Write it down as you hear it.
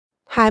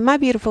Hi, my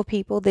beautiful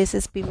people. This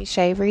is Bimi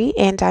Shavery,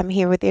 and I'm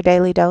here with your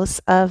daily dose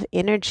of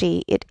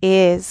energy. It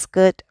is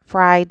Good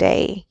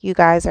Friday. You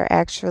guys are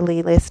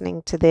actually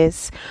listening to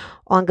this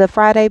on Good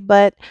Friday,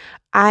 but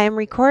I am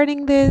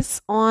recording this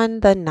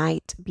on the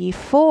night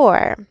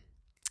before.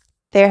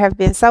 There have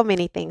been so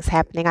many things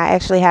happening. I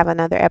actually have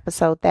another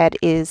episode that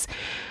is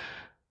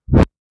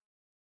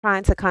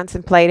trying to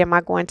contemplate, am I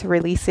going to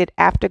release it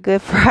after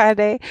Good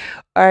Friday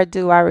or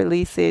do I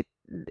release it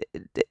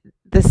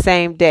the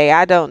same day?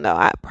 I don't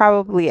know.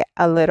 Probably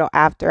a little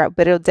after,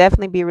 but it'll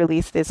definitely be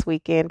released this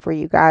weekend for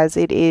you guys.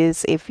 It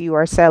is if you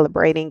are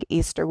celebrating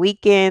Easter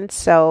weekend.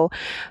 So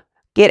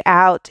get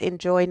out,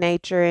 enjoy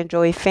nature,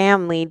 enjoy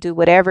family, do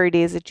whatever it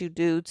is that you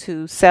do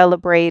to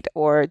celebrate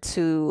or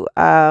to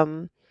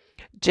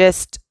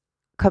just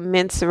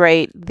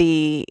commensurate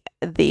the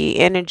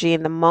energy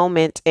in the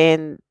moment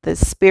and the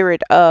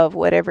spirit of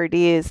whatever it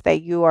is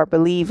that you are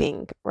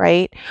believing,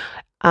 right?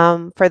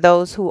 For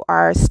those who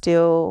are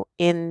still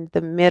in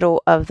the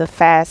middle of the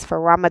fast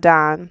for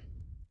Ramadan,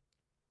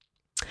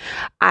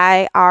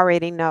 I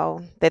already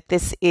know that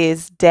this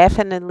is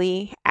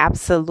definitely,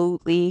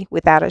 absolutely,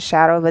 without a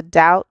shadow of a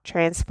doubt,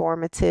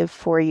 transformative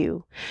for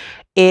you.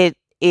 It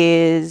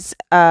is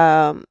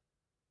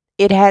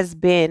it has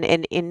been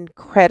an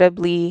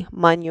incredibly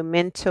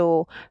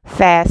monumental,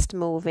 fast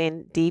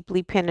moving,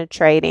 deeply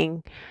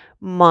penetrating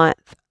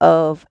month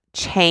of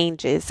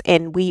changes,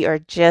 and we are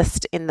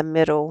just in the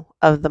middle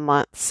of the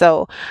month.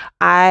 So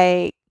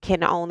I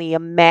can only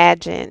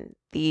imagine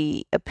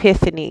the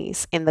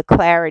epiphanies and the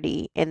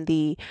clarity and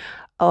the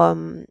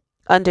um,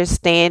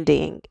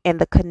 understanding and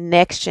the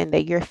connection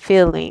that you're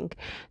feeling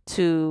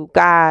to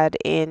God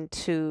and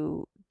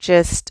to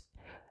just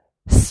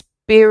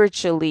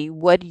spiritually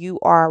what you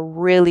are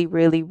really,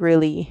 really,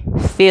 really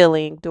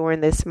feeling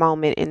during this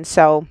moment. And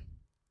so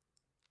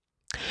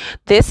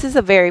this is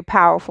a very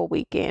powerful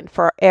weekend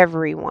for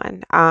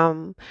everyone.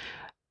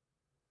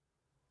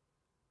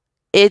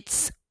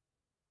 It's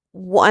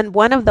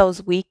one of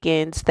those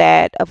weekends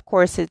that of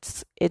course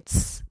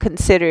it's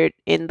considered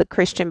in the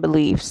Christian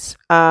beliefs,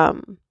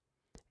 in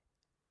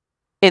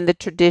the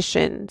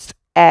traditions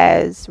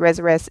as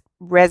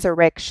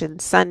Resurrection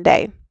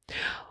Sunday.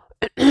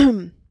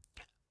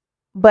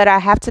 But I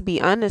have to be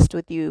honest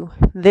with you,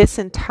 this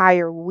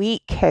entire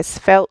week has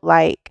felt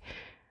like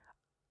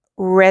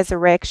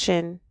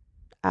resurrection,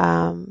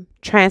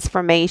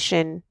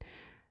 transformation,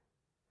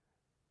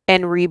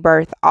 and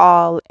rebirth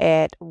all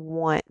at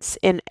once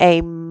in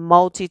a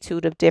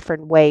multitude of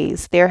different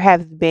ways. There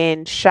have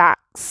been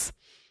shocks,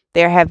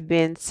 there have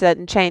been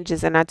sudden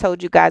changes, and I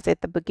told you guys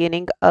at the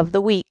beginning of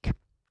the week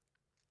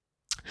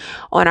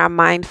on our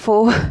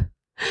mindful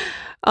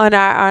on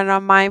our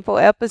mindful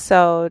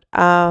episode,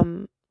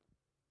 on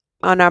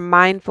our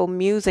mindful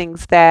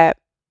musings, that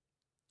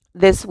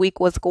this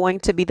week was going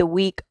to be the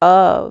week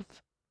of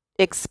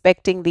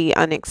expecting the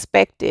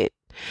unexpected.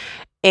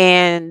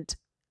 And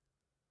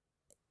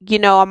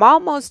I'm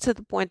almost to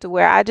the point to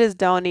where I just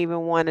don't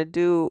even want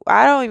to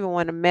I don't even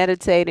want to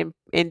meditate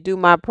and do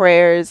my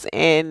prayers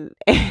and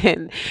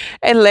and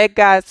let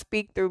God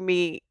speak through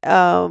me,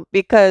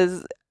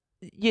 because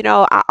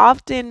I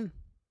often,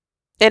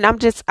 and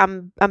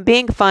I'm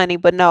being funny,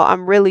 but no,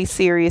 I'm really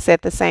serious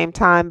at the same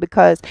time,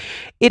 because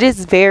it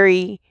is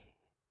very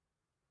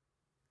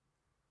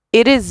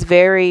it is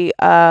very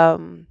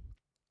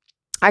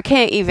I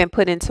can't even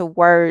put into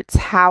words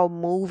how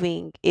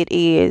moving it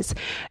is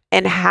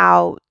and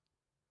how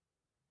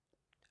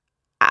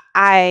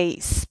I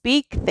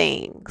speak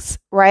things,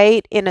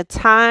 right? In a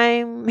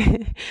time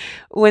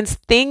when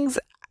things,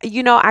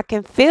 I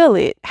can feel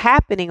it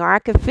happening or I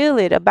can feel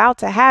it about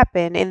to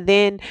happen. And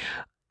then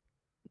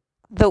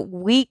the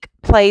week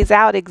plays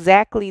out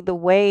exactly the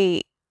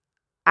way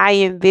I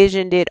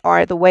envisioned it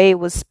or the way it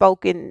was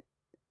spoken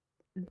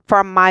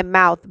from my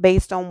mouth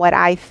based on what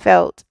I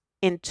felt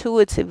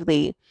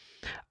intuitively.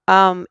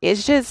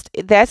 It's just,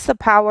 that's the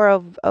power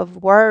of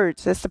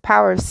words. That's the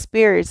power of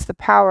spirits, the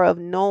power of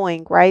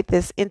knowing, right?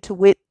 This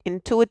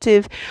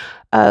intuitive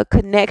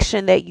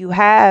connection that you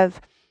have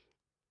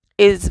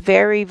is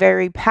very,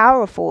 very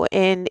powerful.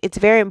 And it's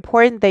very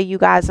important that you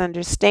guys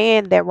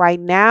understand that right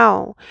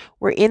now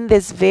we're in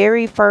this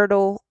very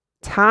fertile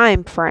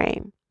time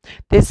frame.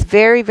 This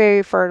very,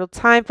 very fertile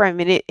time frame.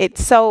 And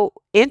it's so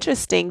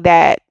interesting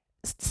that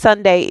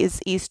Sunday is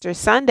Easter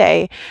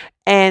Sunday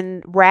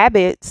and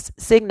rabbits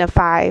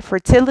signify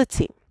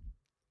fertility.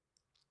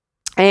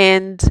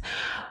 And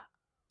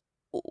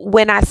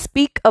when I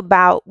spoke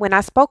about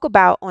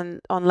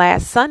on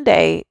last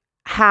Sunday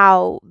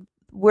how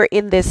we're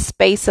in this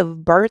space of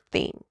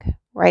birthing,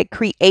 right?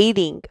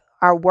 Creating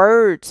our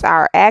words,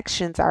 our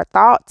actions, our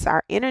thoughts,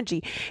 our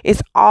energy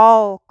is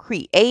all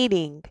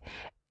creating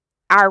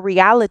our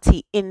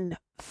reality in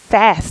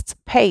fast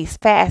pace,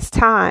 fast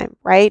time,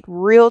 right?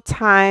 Real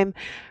time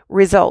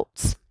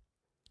results.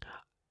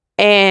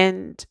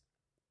 And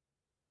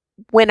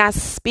when I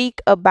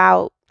speak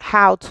about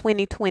how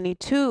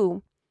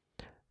 2022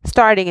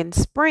 starting in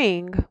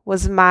spring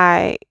was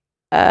my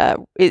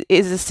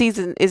is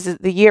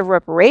the year of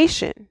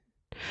reparation.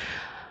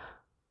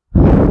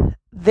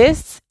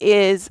 this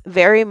is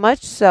very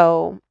much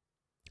so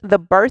the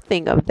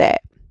birthing of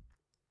that.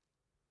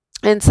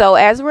 And so,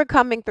 as we're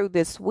coming through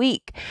this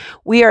week,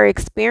 we are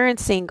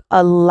experiencing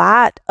a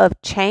lot of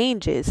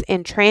changes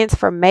and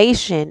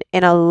transformation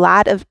and a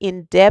lot of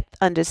in depth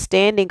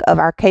understanding of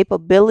our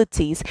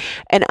capabilities,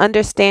 and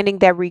understanding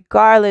that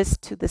regardless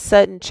to the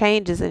sudden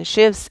changes and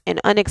shifts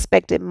and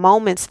unexpected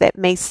moments that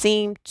may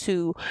seem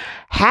to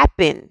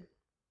happen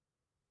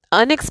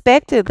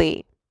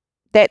unexpectedly,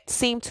 that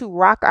seem to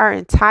rock our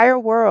entire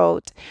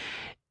world,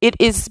 it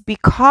is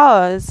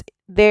because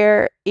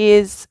there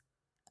is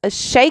a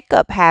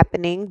shakeup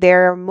happening,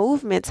 there are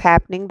movements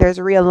happening, there's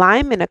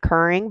realignment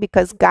occurring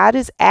because God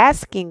is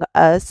asking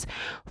us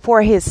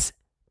for his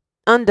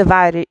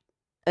undivided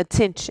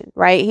attention,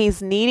 right?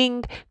 He's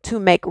needing to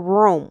make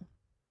room.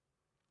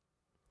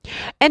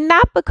 And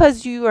not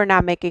because you are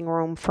not making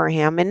room for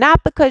him, and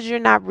not because you're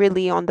not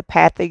really on the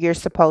path that you're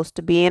supposed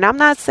to be. And I'm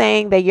not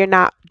saying that you're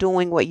not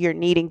doing what you're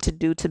needing to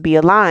do to be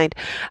aligned.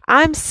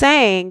 I'm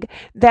saying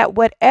that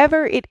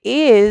whatever it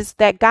is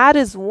that God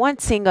is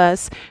wanting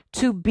us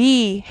to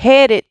be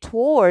headed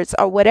towards,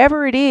 or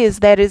whatever it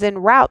is that is en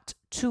route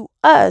to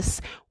us,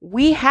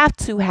 we have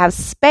to have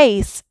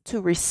space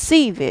to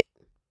receive it.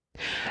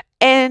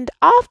 And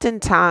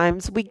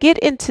oftentimes we get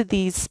into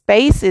these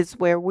spaces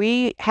where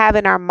we have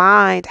in our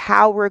mind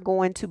how we're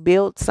going to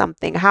build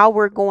something, how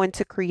we're going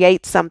to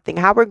create something,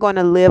 how we're going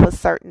to live a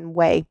certain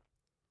way,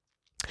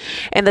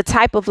 and the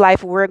type of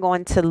life we're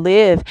going to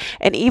live.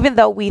 And even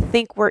though we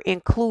think we're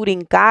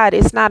including God,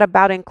 it's not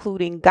about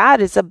including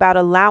God. It's about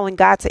allowing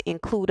God to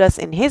include us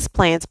in his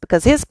plans,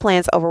 because his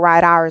plans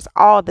override ours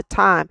all the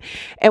time.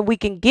 And we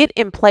can get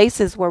in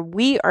places where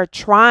we are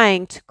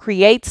trying to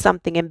create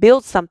something and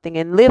build something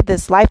and live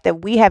this life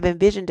that we have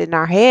envisioned in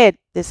our head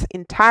this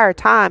entire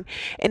time,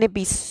 and it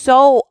be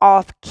so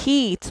off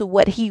key to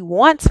what he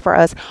wants for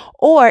us,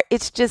 or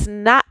it's just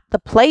not the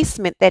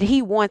placement that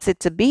he wants it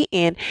to be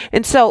in.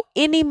 And so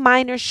any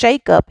minor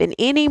shakeup and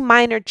any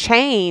minor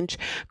change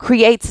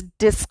creates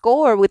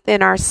discord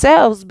within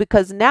ourselves,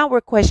 because now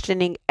we're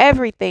questioning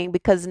everything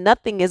because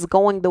nothing is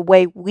going the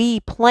way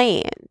we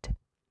planned.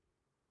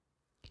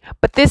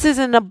 But this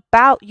isn't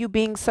about you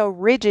being so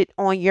rigid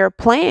on your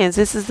plans.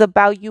 This is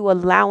about you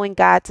allowing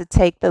God to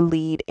take the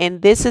lead.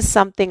 And this is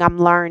something I'm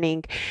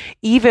learning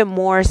even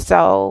more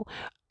so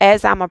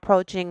as I'm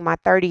approaching my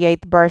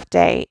 38th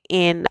birthday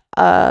in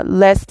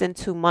less than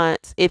 2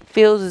 months. It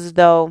feels as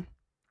though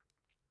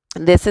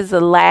this is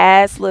the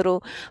last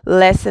little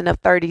lesson of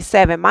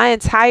 37. My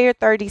entire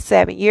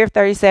 37 year of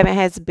 37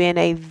 has been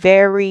a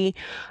very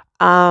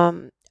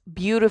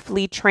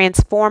beautifully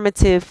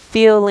transformative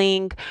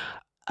feeling,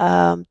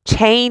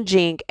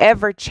 changing,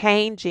 ever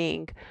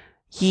changing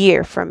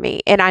year for me.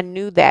 And I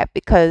knew that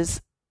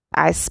because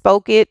I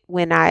spoke it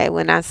when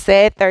I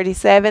said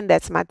 37.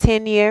 That's my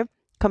 10-year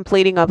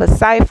completing of a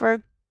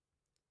cipher.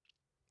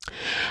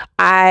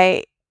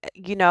 I,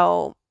 you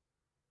know,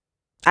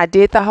 I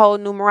did the whole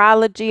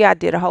numerology. I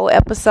did a whole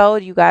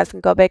episode. You guys can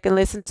go back and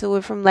listen to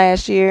it from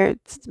last year.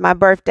 It's my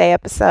birthday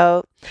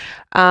episode,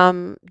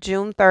 June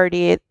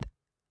 30th.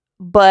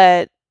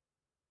 But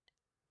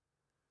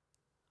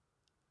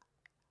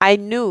I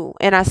knew,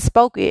 and I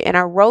spoke it, and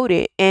I wrote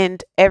it,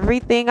 and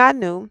everything I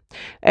knew,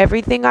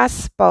 everything I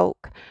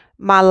spoke,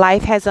 my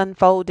life has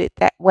unfolded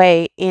that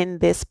way in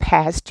this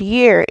past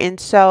year. And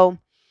so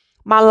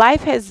my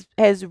life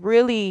has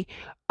really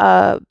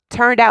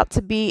turned out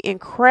to be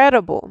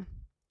incredible.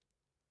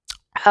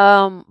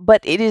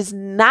 But it is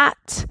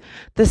not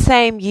the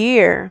same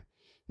year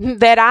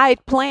that I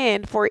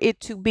planned for it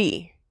to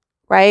be,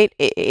 right?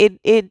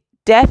 It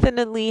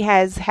definitely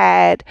has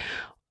had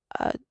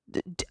uh,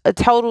 a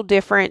total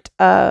different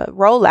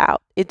rollout.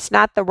 It's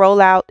not the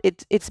rollout.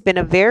 It's been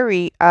a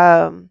very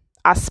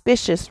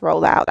auspicious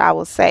rollout, I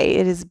will say.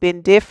 It has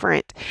been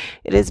different.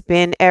 It has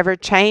been ever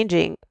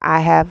changing. I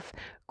have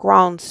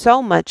grown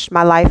so much.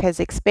 My life has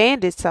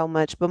expanded so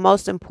much. But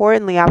most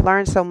importantly, I've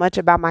learned so much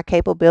about my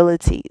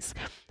capabilities.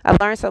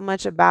 I've learned so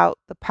much about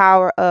the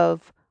power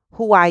of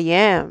who I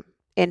am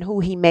and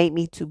who he made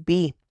me to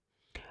be.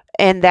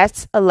 And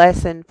that's a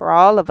lesson for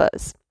all of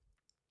us.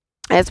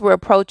 As we're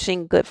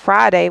approaching Good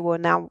Friday, well,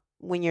 now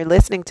when you're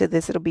listening to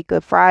this, it'll be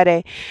Good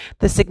Friday.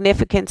 The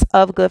significance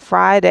of Good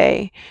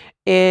Friday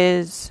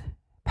is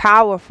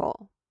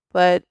powerful,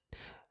 but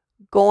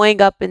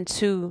going up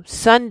into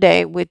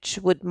Sunday, which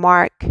would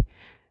mark,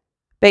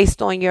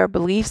 based on your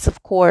beliefs,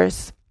 of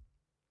course,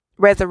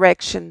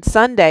 Resurrection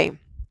Sunday,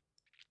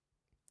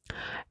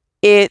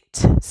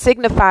 it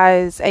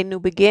signifies a new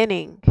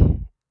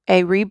beginning,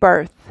 a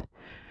rebirth,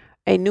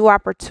 a new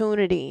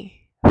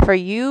opportunity for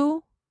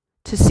you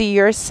to see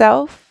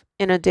yourself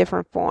in a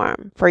different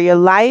form, for your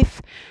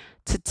life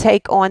to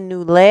take on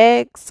new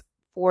legs,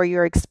 for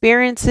your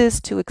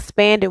experiences to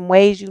expand in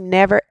ways you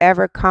never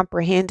ever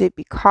comprehended,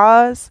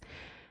 because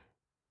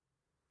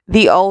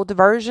the old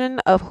version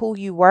of who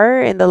you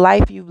were and the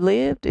life you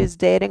lived is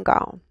dead and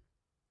gone.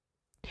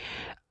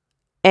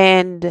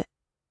 And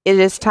it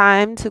is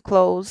time to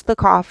close the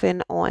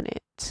coffin on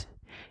it.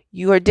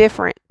 You are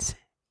different.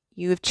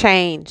 You have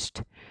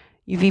changed.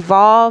 You've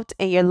evolved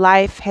and your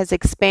life has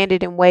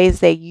expanded in ways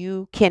that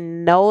you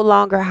can no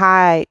longer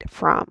hide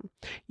from.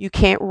 You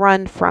can't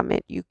run from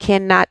it. You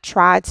cannot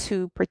try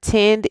to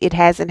pretend it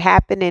hasn't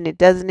happened and it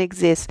doesn't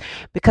exist,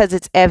 because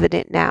it's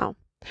evident now.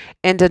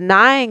 And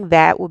denying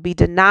that would be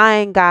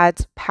denying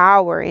God's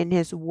power in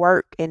his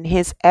work, in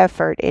his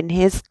effort, in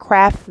his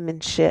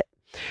craftsmanship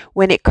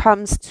when it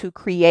comes to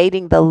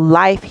creating the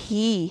life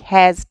he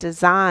has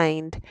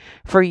designed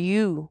for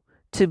you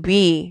to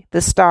be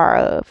the star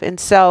of. And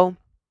so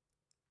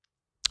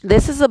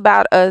this is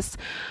about us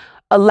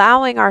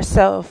allowing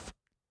ourselves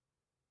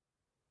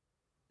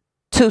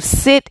to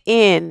sit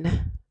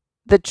in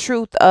the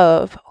truth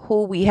of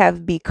who we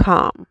have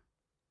become.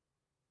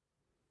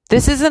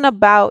 This isn't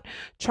about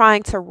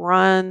trying to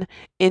run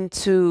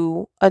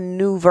into a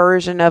new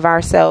version of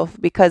ourselves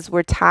because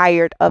we're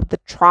tired of the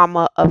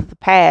trauma of the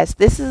past.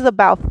 This is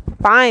about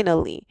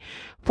finally,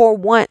 for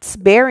once,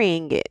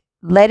 burying it,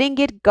 letting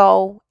it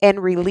go,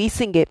 and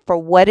releasing it for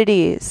what it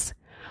is,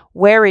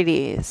 where it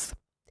is,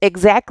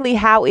 exactly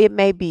how it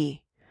may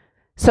be,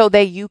 so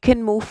that you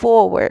can move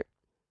forward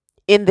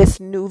in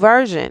this new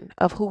version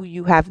of who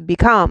you have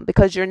become,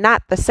 because you're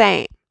not the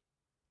same.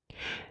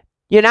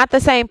 You're not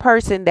the same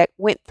person that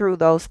went through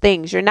those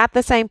things. You're not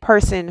the same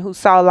person who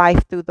saw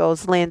life through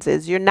those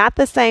lenses. You're not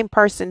the same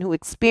person who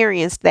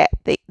experienced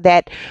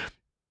that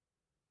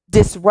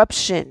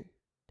disruption.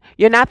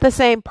 You're not the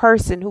same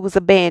person who was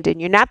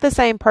abandoned. You're not the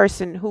same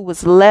person who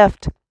was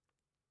left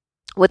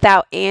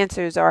without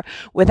answers or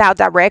without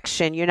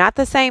direction. You're not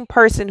the same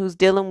person who's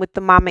dealing with the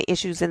mama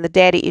issues and the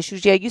daddy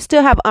issues. Yeah, you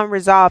still have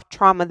unresolved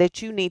trauma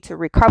that you need to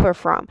recover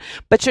from,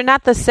 but you're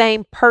not the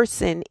same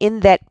person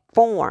in that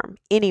form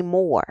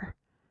anymore.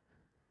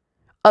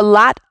 A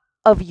lot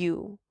of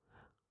you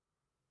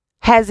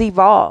has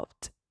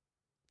evolved,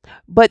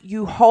 but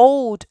you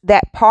hold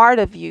that part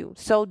of you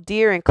so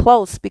dear and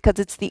close because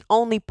it's the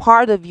only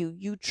part of you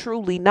you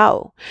truly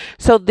know.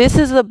 So this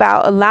is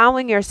about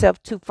allowing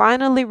yourself to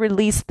finally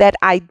release that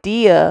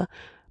idea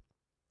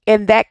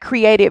and that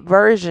created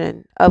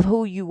version of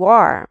who you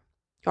are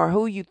or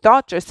who you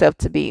thought yourself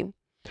to be,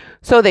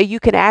 so that you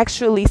can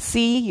actually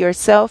see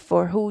yourself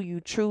for who you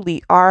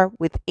truly are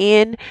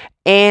within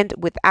and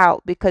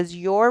without, because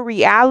your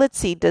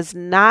reality does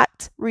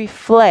not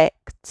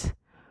reflect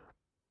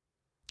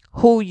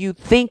who you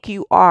think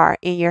you are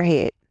in your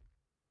head.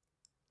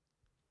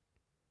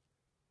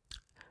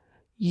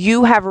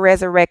 You have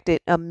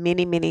resurrected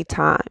many, many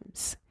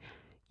times.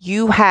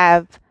 You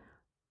have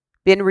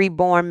been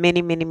reborn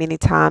many, many, many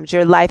times.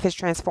 Your life has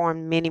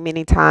transformed many,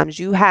 many times.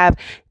 You have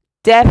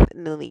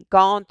definitely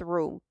gone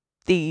through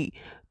the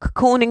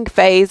cocooning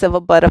phase of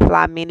a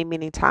butterfly many,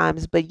 many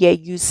times, but yet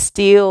you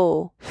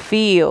still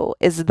feel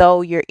as though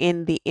you're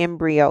in the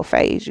embryo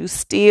phase. You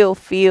still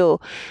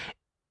feel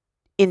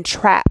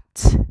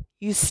entrapped.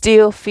 You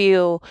still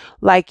feel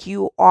like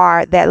you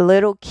are that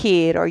little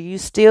kid, or you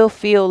still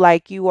feel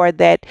like you are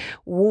that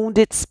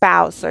wounded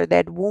spouse or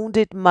that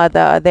wounded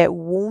mother or that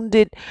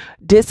wounded,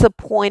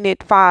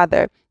 disappointed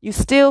father. You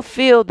still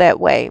feel that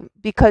way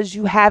because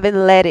you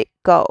haven't let it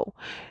go.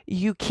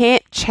 You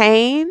can't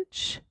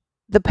change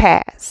the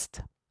past.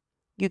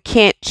 You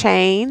can't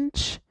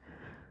change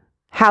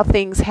how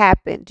things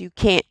happened. You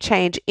can't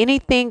change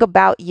anything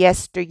about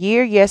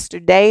yesteryear,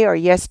 yesterday, or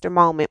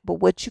yestermoment.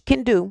 But what you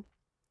can do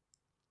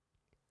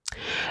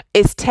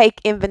is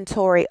take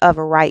inventory of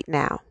right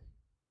now.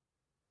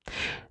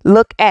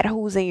 Look at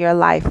who's in your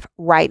life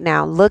right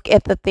now. Look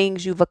at the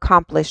things you've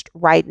accomplished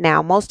right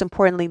now. Most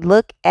importantly,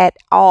 look at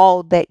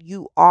all that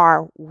you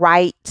are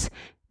right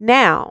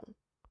now.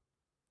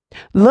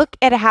 Look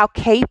at how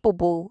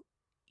capable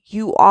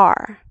you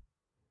are,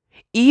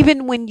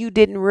 even when you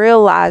didn't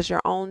realize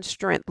your own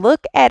strength.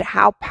 Look at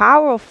how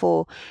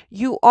powerful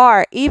you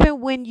are,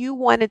 even when you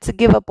wanted to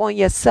give up on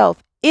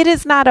yourself. It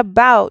is not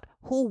about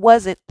who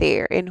wasn't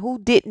there and who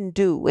didn't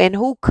do and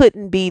who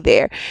couldn't be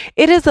there.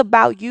 It is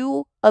about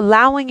you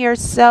allowing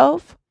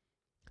yourself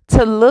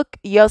to look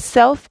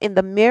yourself in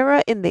the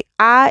mirror, in the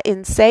eye,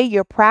 and say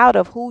you're proud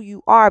of who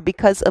you are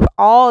because of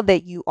all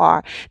that you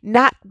are,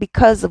 not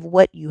because of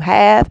what you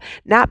have,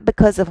 not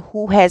because of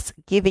who has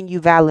given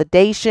you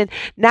validation,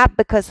 not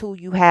because who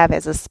you have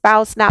as a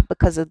spouse, not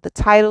because of the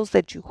titles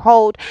that you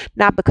hold,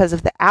 not because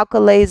of the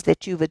accolades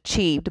that you've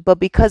achieved, but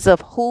because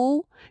of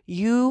who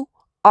you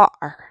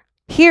are,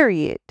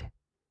 period.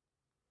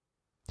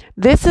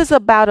 This is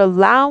about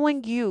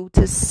allowing you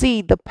to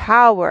see the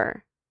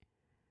power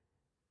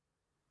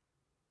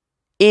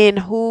in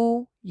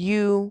who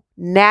you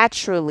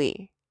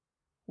naturally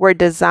were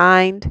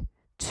designed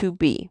to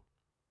be.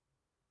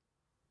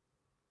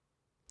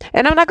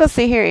 And I'm not going to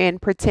sit here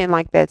and pretend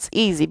like that's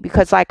easy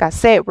because, like I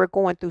said, we're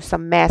going through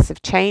some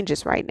massive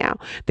changes right now.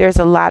 There's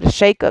a lot of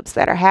shakeups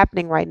that are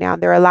happening right now.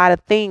 There are a lot of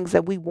things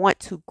that we want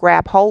to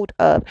grab hold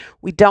of.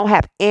 We don't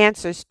have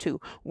answers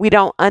to. We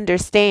don't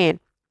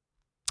understand.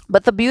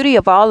 But the beauty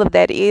of all of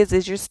that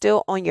is you're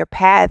still on your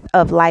path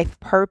of life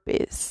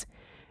purpose.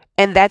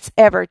 And that's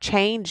ever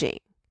changing.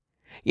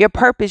 Your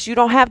purpose, you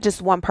don't have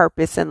just one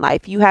purpose in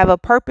life. You have a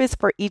purpose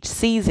for each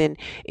season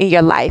in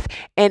your life.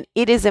 And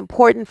it is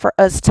important for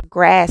us to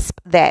grasp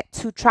that,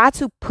 to try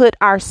to put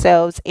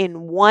ourselves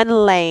in one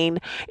lane,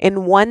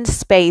 in one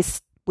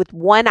space, with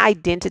one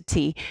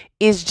identity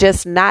is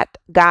just not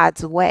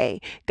God's way.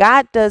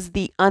 God does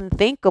the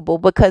unthinkable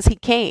because he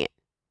can.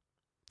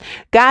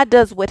 God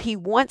does what he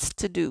wants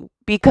to do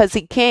because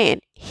he can.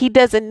 He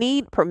doesn't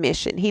need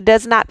permission. He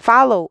does not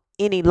follow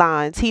any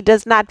lines. He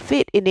does not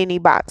fit in any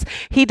box.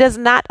 He does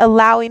not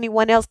allow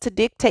anyone else to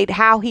dictate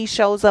how he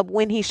shows up,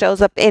 when he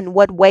shows up, in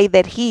what way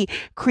that he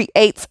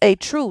creates a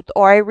truth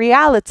or a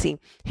reality.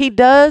 He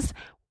does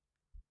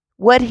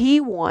what he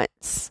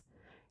wants,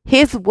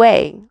 his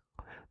way,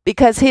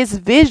 because his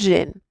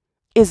vision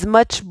is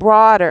much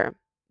broader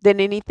than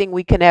anything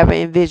we can ever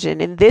envision.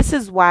 And this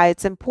is why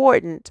it's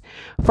important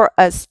for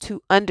us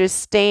to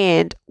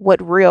understand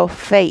what real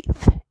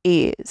faith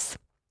is.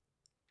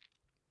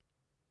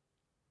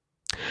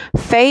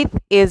 Faith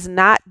is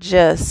not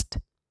just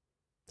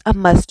a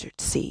mustard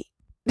seed.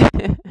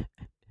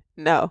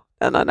 No.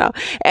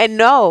 And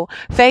no,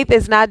 faith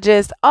is not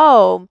just,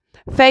 oh,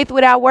 faith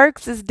without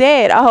works is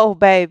dead. Oh,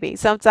 baby.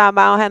 Sometimes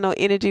I don't have no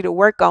energy to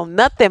work on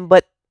nothing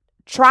but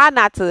try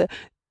not to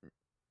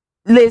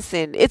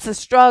listen. It's a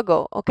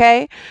struggle,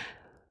 okay?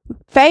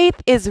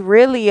 Faith is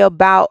really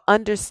about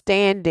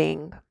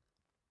understanding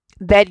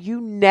that you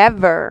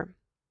never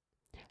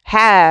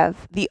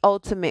have the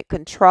ultimate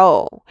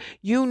control.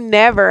 You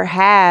never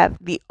have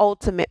the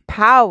ultimate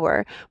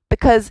power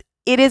because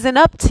it isn't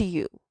up to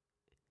you.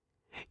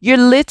 You're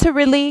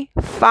literally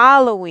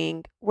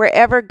following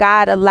wherever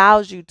God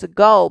allows you to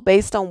go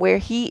based on where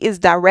he is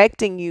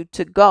directing you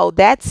to go.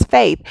 That's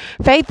faith.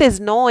 Faith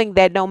is knowing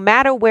that no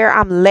matter where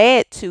I'm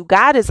led to,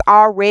 God is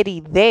already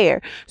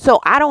there. So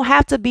I don't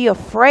have to be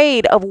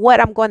afraid of what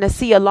I'm going to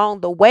see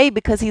along the way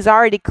because he's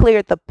already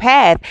cleared the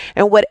path.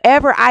 And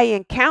whatever I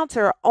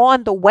encounter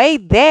on the way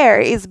there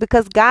is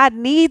because God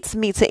needs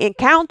me to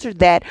encounter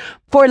that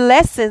for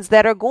lessons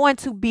that are going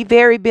to be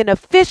very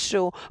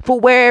beneficial for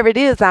wherever it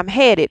is I'm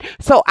headed.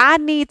 So I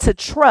need to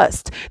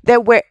trust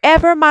that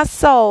wherever my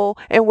soul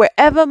and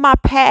wherever my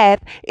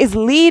path is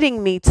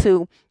leading me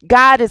to,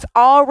 God has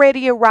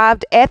already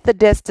arrived at the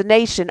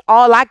destination.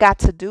 All I got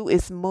to do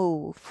is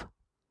move.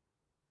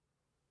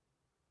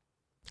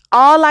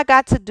 All I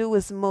got to do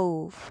is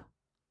move.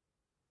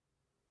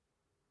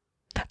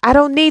 I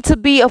don't need to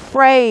be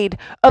afraid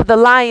of the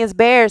lions,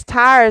 bears,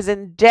 tigers,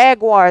 and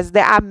jaguars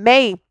that I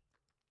may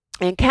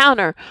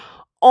encounter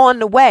on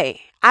the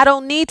way. I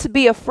don't need to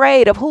be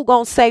afraid of who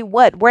gonna say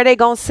what, where they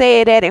gonna say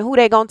it at, and who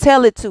they gonna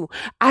tell it to.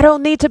 I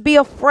don't need to be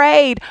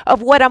afraid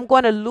of what I'm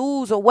gonna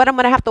lose or what I'm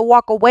gonna have to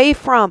walk away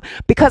from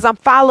because I'm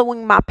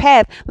following my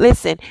path.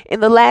 Listen,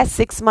 in the last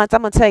 6 months,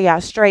 I'm gonna tell y'all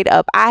straight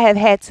up, I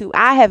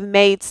have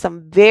made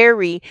some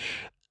very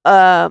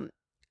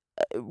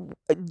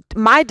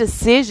my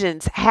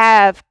decisions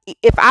have,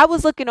 if I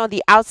was looking on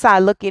the outside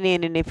looking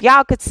in, and if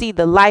y'all could see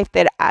the life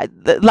that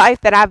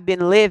I've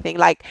been living,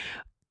 like,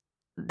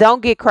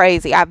 don't get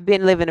crazy. I've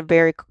been living a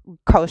very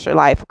kosher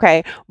life,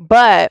 okay?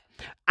 But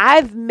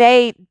I've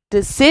made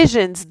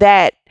decisions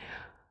that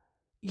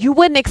you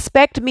wouldn't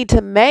expect me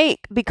to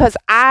make because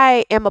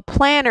I am a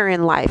planner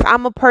in life.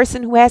 I'm a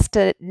person who has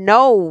to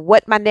know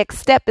what my next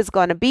step is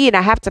going to be, and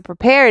I have to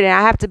prepare it, and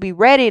I have to be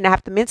ready, and I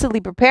have to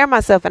mentally prepare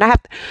myself, and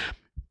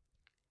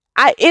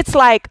it's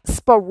like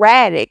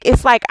sporadic.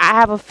 It's like I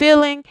have a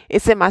feeling,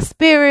 it's in my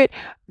spirit.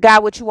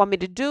 God, what you want me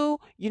to do?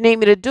 You need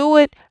me to do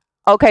it?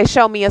 Okay,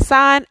 show me a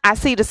sign. I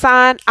see the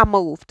sign. I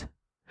moved.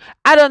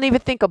 I don't even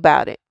think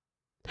about it.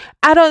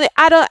 I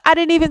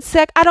don't even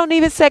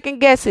second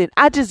guess it.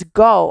 I just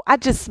go. I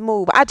just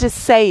move. I just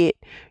say it,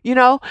 you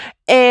know?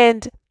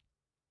 And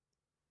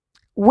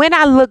when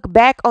I look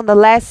back on the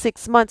last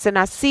 6 months and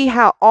I see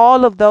how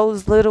all of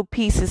those little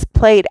pieces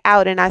played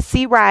out and I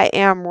see where I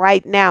am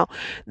right now,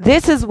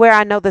 this is where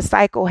I know the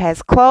cycle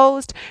has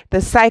closed. The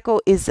cycle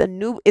is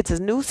it's a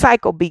new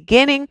cycle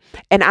beginning,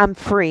 and I'm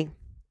free.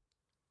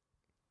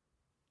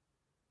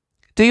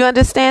 Do you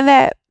understand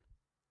that?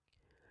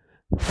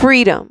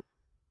 Freedom.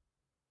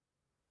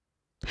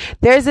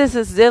 There's this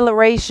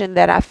exhilaration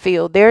that I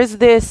feel. There's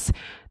this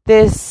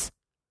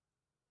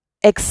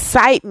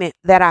excitement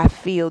that I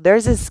feel.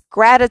 There's this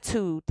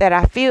gratitude that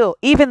I feel,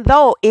 even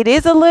though it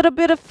is a little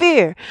bit of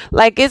fear.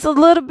 Like, it's a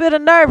little bit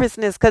of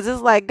nervousness because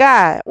it's like,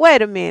 God,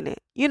 wait a minute.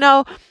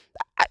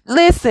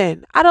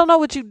 Listen, I don't know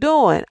what you're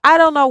doing. I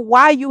don't know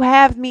why you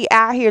have me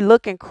out here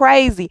looking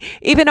crazy,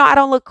 even though I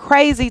don't look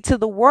crazy to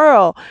the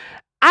world.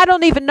 I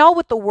don't even know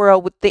what the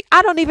world would think.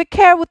 I don't even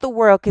care what the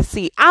world can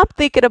see. I'm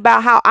thinking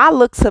about how I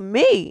look to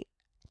me.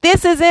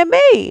 This isn't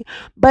me,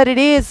 but it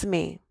is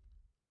me.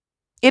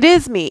 It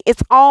is me.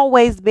 It's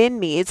always been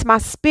me. It's my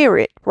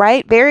spirit,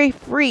 right? Very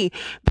free,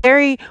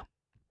 very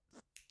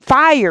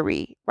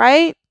fiery,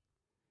 right?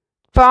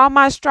 For all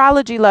my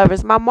astrology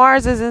lovers, my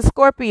Mars is in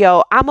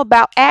Scorpio. I'm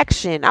about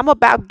action. I'm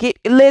about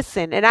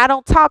listen, and I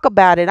don't talk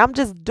about it. I'm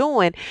just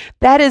doing.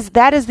 That is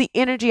the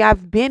energy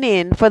I've been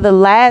in for the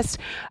last.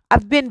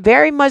 I've been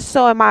very much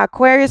so in my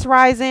Aquarius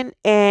rising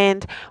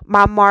and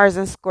my Mars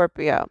in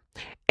Scorpio.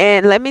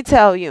 And let me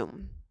tell you,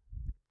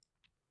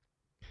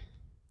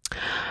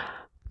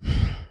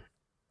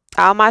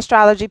 all my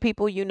astrology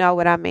people, you know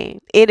what I mean.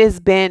 It has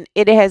been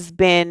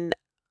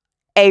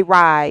a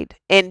ride,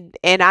 and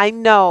I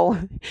know,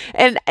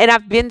 and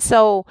I've been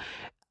so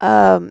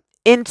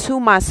into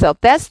myself.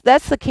 That's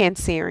the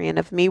Cancerian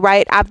of me,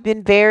 right? I've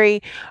been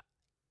very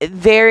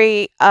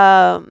very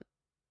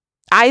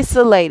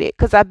isolated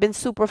because I've been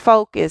super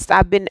focused.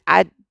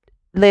 I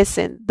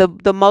listen,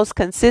 the most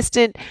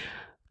consistent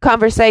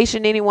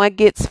conversation anyone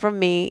gets from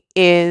me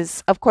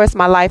is of course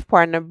my life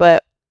partner,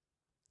 but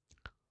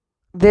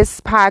this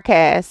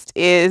podcast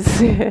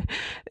is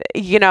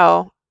you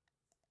know,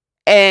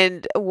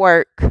 and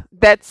work.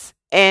 That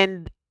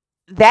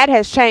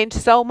has changed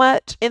so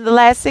much in the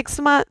last 6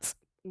 months.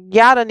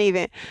 Y'all don't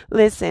even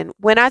listen.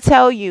 When I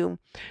tell you,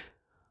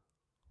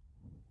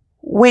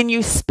 when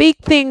you speak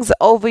things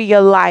over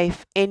your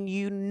life and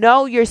you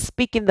know you're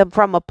speaking them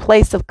from a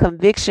place of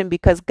conviction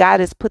because God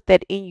has put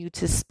that in you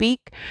to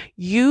speak,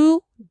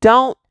 you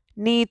don't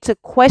need to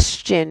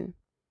question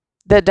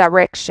the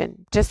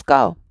direction. Just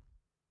go.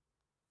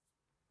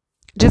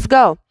 Just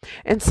go.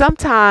 And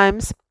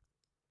sometimes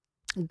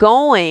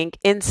going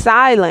in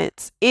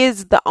silence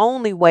is the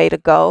only way to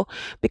go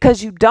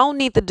because you don't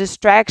need the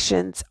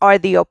distractions or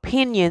the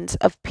opinions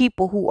of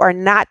people who are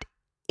not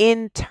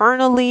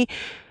internally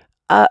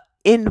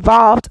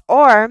involved,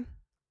 or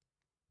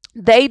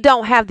they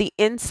don't have the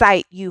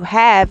insight you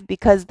have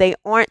because they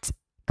aren't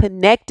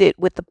connected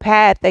with the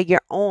path that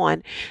you're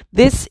on.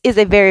 This is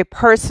a very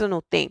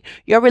personal thing.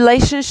 Your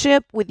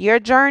relationship with your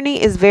journey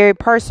is very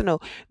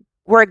personal.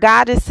 Where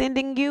God is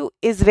sending you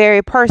is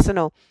very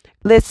personal.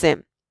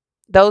 Listen,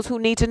 those who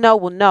need to know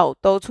will know.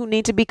 Those who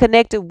need to be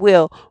connected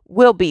will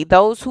be.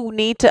 Those who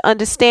need to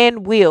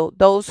understand will.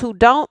 Those who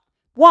don't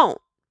won't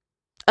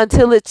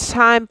until it's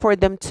time for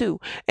them to.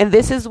 And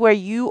this is where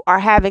you are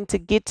having to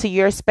get to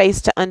your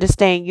space to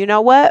understand, you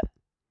know what?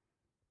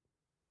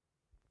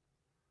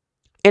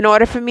 In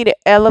order for me to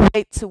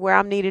elevate to where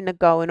I'm needing to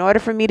go, in order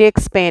for me to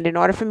expand, in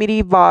order for me to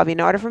evolve,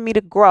 in order for me to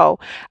grow,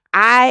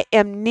 I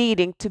am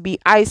needing to be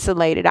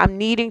isolated. I'm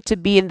needing to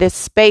be in this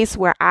space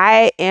where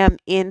I am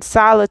in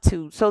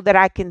solitude so that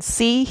I can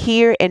see,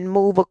 hear, and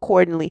move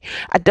accordingly.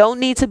 I don't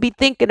need to be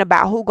thinking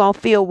about who gonna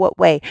feel what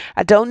way.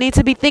 I don't need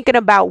to be thinking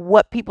about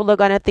what people are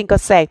gonna think or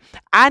say.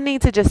 I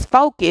need to just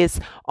focus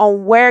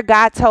on where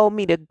God told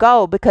me to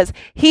go because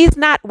He's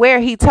not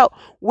where He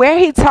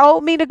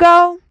told me to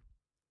go.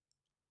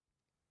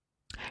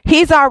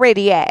 He's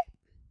already at.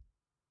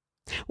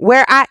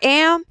 Where I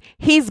am,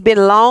 He's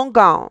been long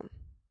gone.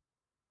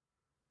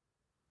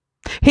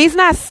 He's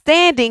not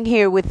standing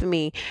here with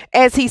me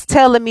as He's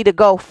telling me to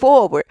go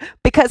forward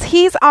because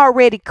He's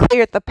already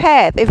cleared the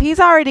path. If He's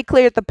already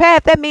cleared the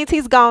path, that means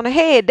He's gone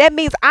ahead. That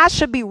means I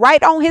should be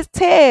right on His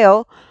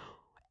tail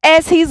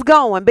as He's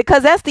going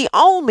because that's the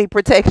only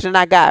protection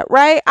I got,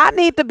 right? I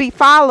need to be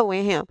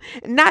following Him,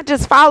 not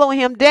just following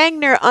Him dang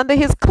near under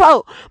His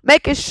cloak,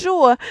 making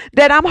sure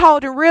that I'm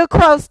holding real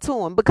close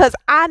to Him because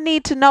I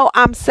need to know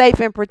I'm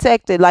safe and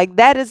protected. Like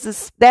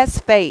that's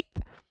faith.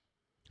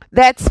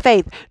 That's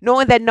faith,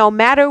 knowing that no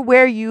matter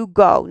where you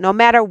go, no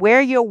matter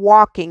where you're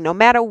walking, no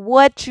matter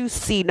what you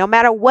see, no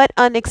matter what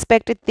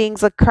unexpected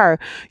things occur,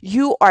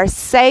 you are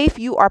safe,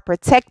 you are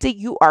protected,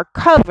 you are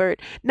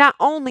covered. Not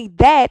only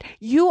that,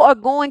 you are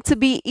going to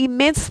be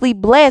immensely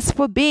blessed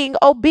for being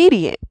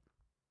obedient.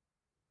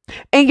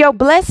 And your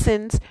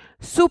blessings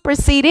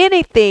supersede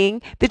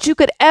anything that you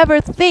could ever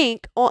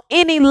think on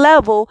any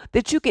level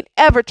that you could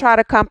ever try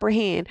to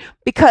comprehend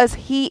because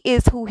He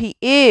is who He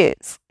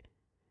is.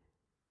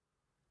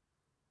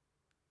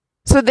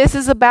 So this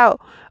is about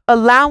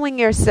allowing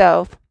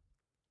yourself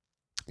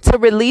to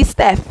release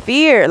that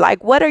fear.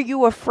 Like, what are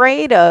you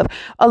afraid of?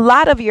 A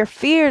lot of your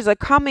fears are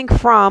coming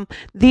from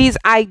these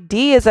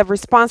ideas of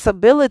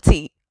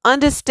responsibility.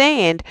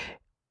 Understand,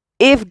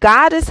 if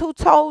God is who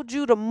told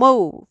you to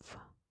move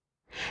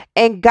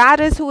and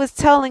God is who is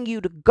telling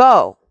you to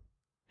go,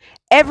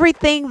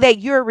 everything that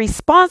you're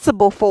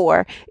responsible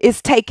for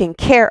is taken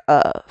care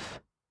of.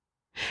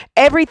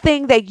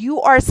 Everything that you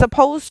are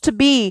supposed to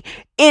be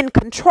in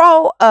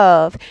control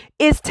of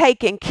is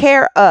taken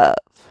care of.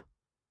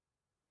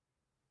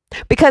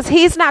 Because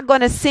He's not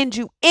going to send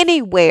you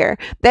anywhere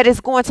that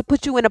is going to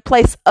put you in a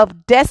place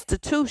of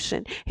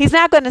destitution. He's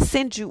not going to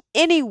send you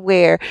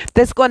anywhere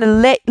that's going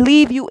to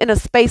leave you in a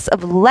space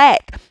of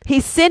lack.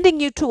 He's sending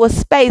you to a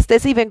space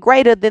that's even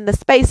greater than the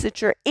space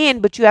that you're in,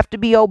 but you have to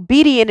be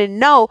obedient and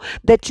know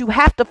that you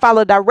have to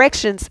follow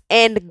directions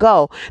and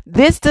go.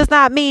 This does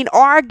not mean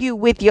argue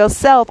with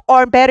yourself,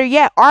 or better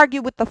yet,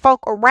 argue with the folk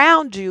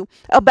around you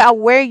about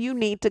where you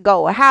need to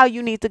go or how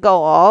you need to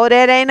go. Oh,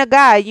 that ain't a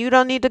guy. You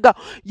don't need to go.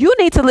 You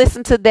need to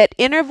listen to that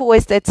inner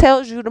voice that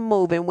tells you to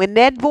move. And when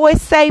that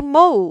voice say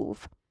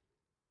move,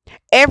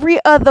 Every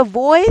other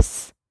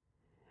voice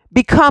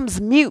becomes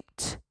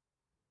mute.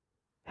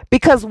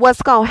 Because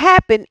what's going to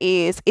happen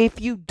is if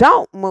you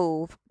don't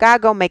move,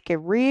 God going to make it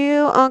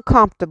real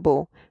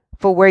uncomfortable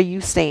for where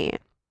you stand.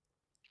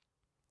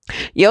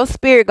 Your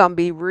spirit going to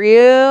be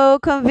real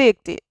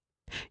convicted.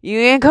 You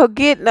ain't gonna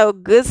get no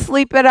good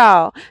sleep at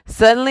all.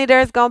 Suddenly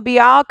there's gonna be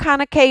all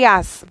kind of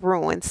chaos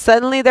ruined.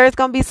 Suddenly there's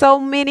gonna be so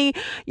many,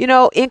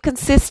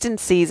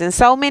 inconsistencies and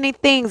so many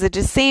things that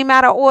just seem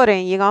out of order,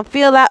 and you're gonna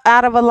feel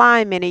out of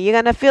alignment, and you're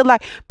gonna feel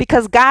like,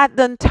 because God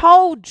done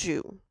told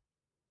you.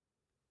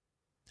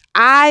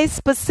 I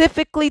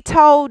specifically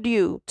told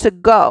you to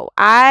go.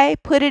 I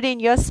put it in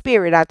your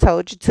spirit. I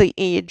told you to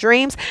in your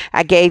dreams.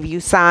 I gave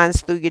you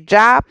signs through your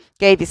job,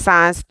 gave you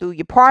signs through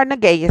your partner,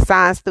 gave you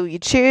signs through your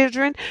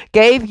children,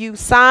 gave you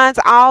signs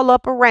all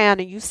up around,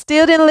 and you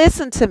still didn't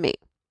listen to me.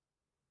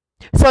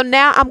 So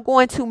now I'm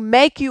going to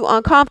make you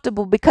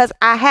uncomfortable because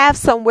I have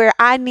somewhere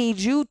I need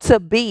you to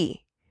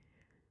be.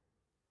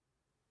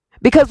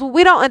 Because what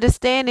we don't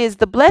understand is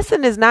the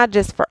blessing is not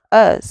just for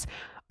us.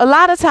 A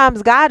lot of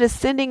times God is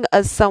sending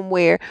us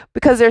somewhere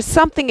because there's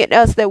something in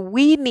us that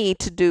we need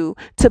to do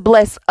to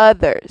bless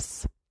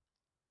others.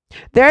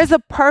 There's a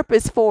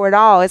purpose for it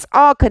all. It's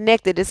all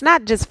connected. It's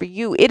not just for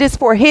you. It is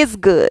for His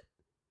good.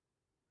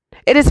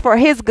 It is for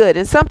His good.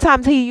 And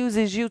sometimes He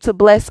uses you to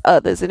bless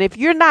others. And if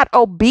you're not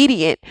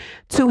obedient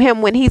to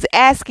Him when He's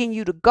asking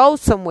you to go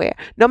somewhere,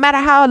 no matter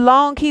how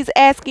long He's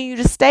asking you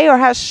to stay or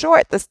how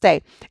short the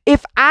stay,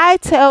 if I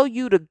tell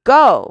you to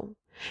go,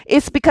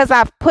 it's because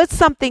I've put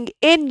something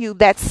in you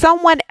that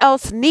someone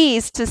else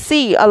needs to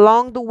see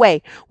along the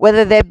way,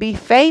 whether that be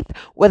faith,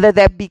 whether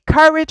that be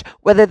courage,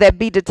 whether that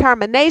be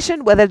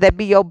determination, whether that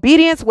be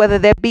obedience, whether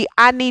that be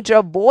I need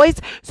your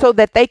voice so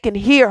that they can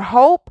hear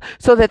hope,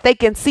 so that they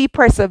can see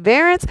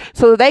perseverance,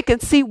 so that they can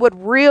see what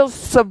real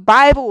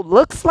survival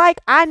looks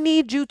like. I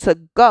need you to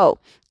go.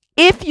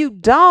 If you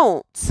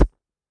don't,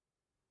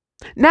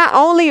 not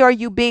only are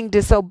you being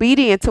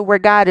disobedient to where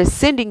God is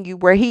sending you,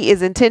 where He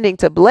is intending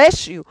to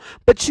bless you,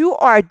 but you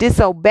are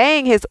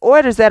disobeying His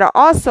orders that are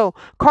also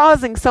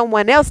causing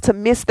someone else to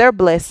miss their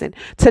blessing,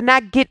 to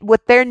not get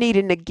what they're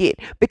needing to get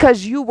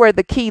because you were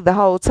the key the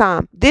whole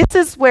time. This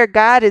is where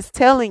God is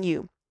telling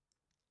you,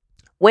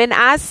 when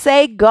I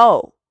say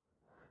go,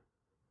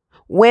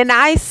 when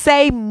I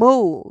say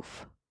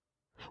move,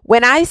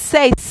 when I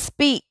say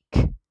speak,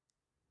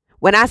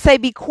 when I say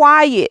be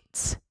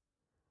quiet,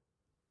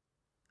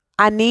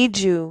 I need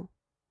you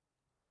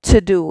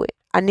to do it.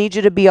 I need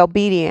you to be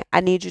obedient. I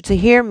need you to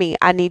hear me.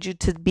 I need you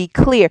to be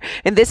clear.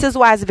 And this is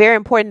why it's very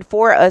important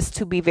for us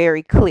to be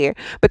very clear.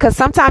 Because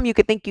sometimes you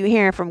could think you're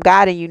hearing from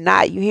God and you're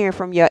not. You're hearing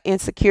from your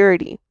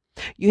insecurity.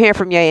 You're hearing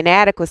from your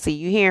inadequacy.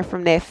 You're hearing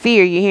from that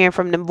fear. You're hearing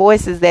from them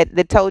voices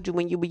that told you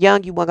when you were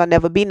young you weren't going to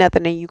never be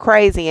nothing and you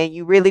crazy and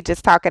you really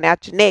just talking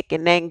out your neck.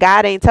 And then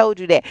God ain't told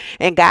you that.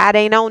 And God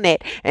ain't on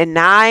that. And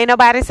now ain't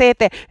nobody said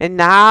that. And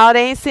now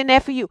they ain't sitting there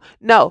for you.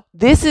 No,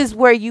 this is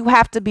where you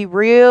have to be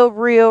real,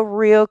 real,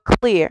 real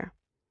clear.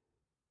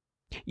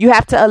 You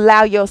have to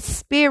allow your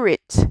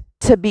spirit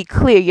to be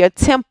clear, your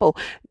temple.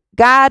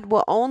 God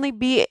will only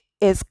be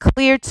as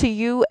clear to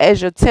you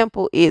as your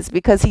temple is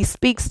because He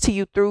speaks to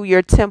you through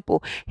your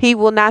temple. He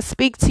will not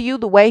speak to you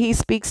the way He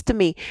speaks to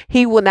me.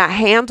 He will not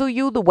handle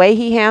you the way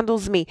He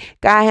handles me.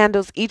 God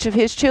handles each of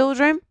His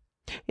children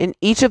and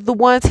each of the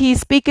ones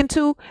He's speaking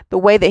to the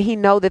way that He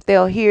know that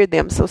they'll hear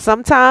them. So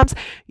sometimes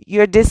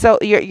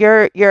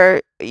the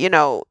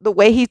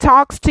way He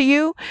talks to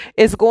you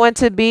is going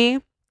to be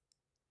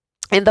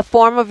in the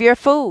form of your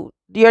food,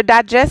 your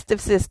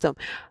digestive system.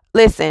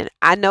 Listen,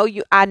 I know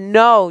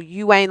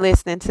you ain't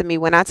listening to me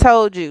when I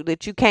told you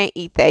that you can't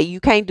eat that.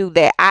 You can't do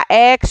that. I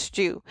asked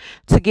you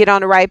to get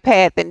on the right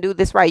path and do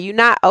this right. You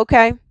not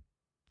okay.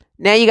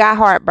 Now you got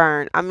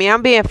heartburn. I mean,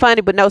 I'm being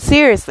funny, but no,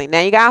 seriously.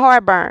 Now you got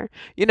heartburn.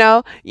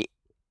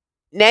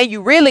 Now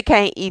you really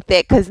can't eat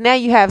that because now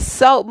you have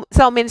so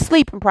many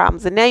sleeping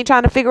problems, and now you're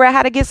trying to figure out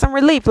how to get some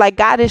relief. Like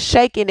God is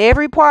shaking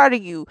every part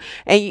of you,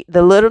 and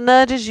the little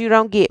nudges you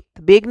don't get,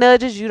 the big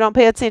nudges you don't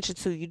pay attention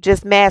to. You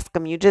just mask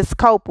them, you just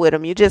cope with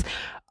them.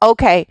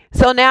 Okay.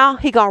 So now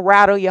He gonna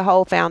rattle your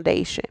whole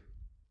foundation.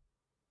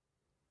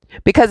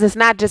 Because it's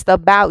not just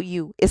about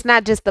you. It's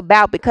not just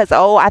about because,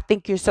 I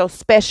think you're so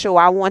special,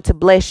 I want to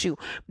bless you.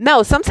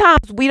 No,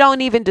 sometimes we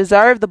don't even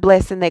deserve the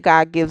blessing that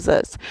God gives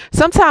us.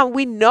 Sometimes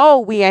we know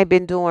we ain't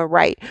been doing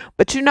right.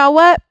 But you know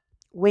what?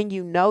 When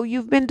you know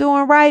you've been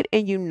doing right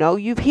and you know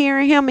you've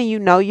hearing Him and you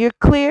know you're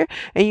clear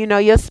and you know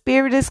your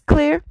spirit is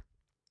clear,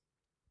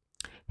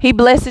 He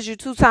blesses you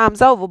 2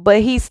 times over,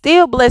 but He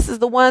still blesses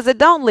the ones that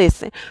don't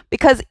listen.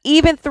 Because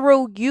even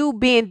through you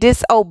being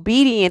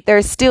disobedient,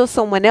 there's still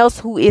someone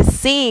else who is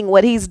seeing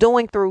what He's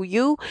doing through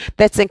you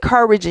that's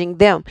encouraging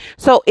them.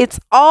 So it's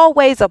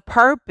always a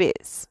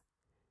purpose.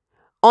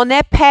 On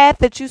that path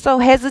that you're so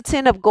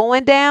hesitant of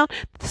going down,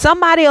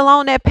 somebody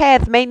along that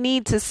path may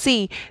need to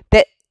see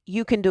that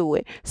you can do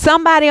it.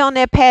 Somebody on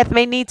that path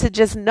may need to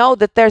just know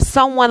that there's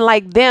someone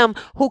like them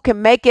who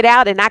can make it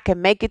out and I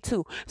can make it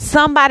too.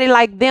 Somebody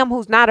like them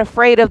who's not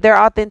afraid of their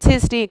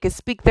authenticity and can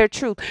speak their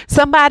truth.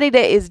 Somebody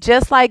that is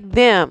just like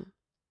them,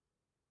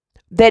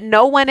 that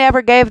no one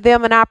ever gave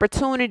them an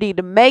opportunity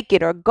to make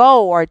it or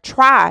go or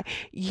try.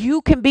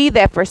 You can be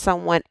that for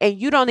someone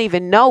and you don't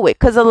even know it,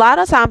 because a lot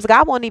of times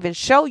God won't even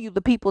show you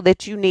the people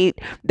that you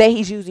need, that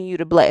he's using you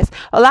to bless.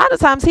 A lot of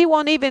times he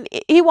won't even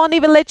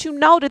let you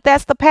know that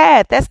that's the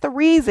path, that's the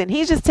reason.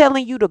 He's just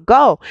telling you to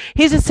go.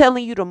 He's just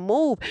telling you to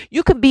move.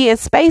 You can be in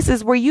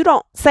spaces where you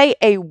don't say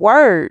a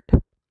word,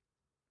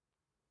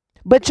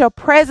 but your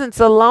presence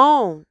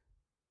alone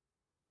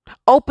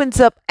opens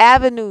up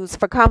avenues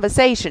for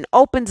conversation,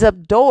 opens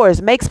up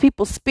doors, makes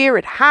people's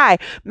spirit high,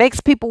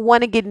 makes people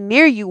want to get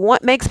near you,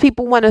 makes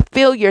people want to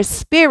feel your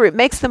spirit,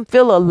 makes them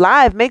feel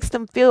alive, makes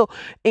them feel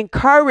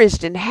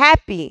encouraged and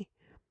happy.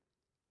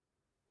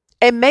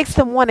 It makes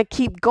them want to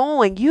keep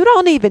going. You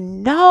don't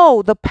even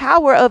know the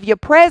power of your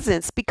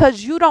presence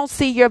because you don't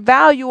see your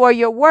value or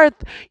your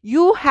worth.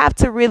 You have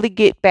to really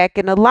get back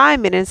in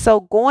alignment. And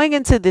so going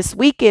into this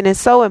weekend is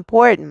so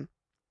important.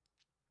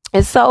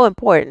 It's so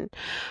important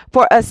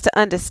for us to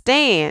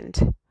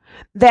understand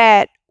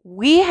that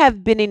we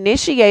have been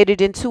initiated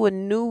into a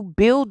new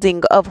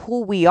building of who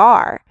we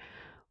are.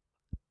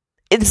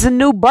 It's a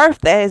new birth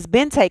that has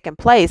been taking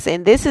place,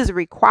 and this is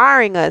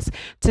requiring us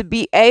to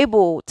be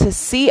able to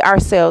see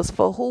ourselves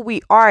for who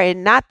we are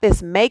and not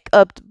this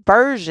make-up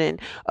version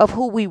of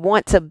who we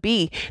want to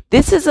be.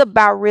 This is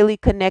about really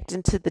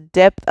connecting to the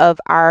depth of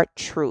our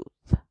truth.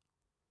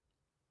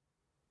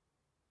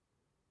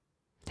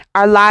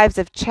 Our lives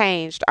have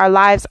changed. Our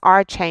lives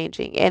are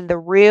changing. And the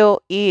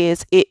real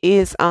is, it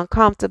is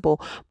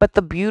uncomfortable. But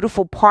the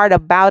beautiful part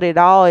about it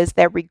all is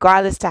that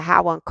regardless to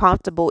how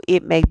uncomfortable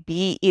it may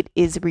be, it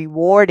is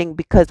rewarding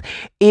because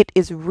it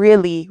is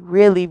really,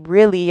 really,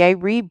 really a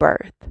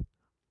rebirth.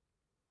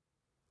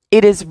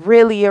 It is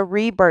really a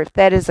rebirth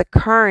that is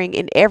occurring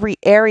in every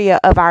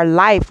area of our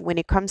life when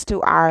it comes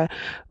to our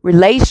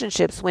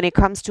relationships, when it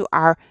comes to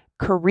our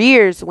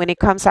careers, when it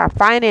comes to our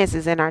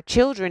finances and our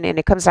children, and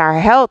it comes to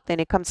our health,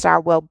 and it comes to our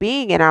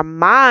well-being and our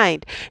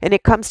mind, and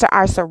it comes to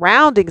our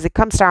surroundings, it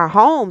comes to our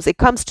homes, it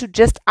comes to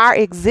just our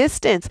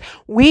existence.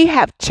 We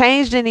have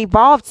changed and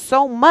evolved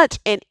so much,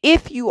 and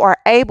if you are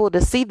able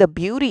to see the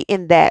beauty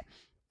in that,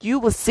 you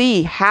will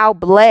see how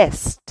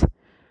blessed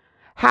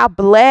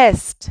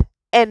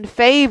and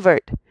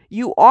favored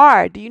you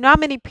are. Do you know how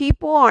many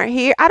people aren't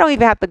here? I don't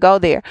even have to go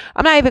there.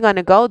 I'm not even going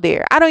to go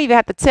there. I don't even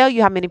have to tell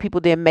you how many people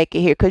didn't make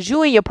it here, because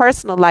you in your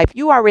personal life,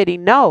 you already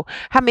know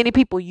how many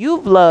people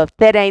you've loved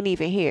that ain't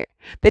even here,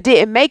 that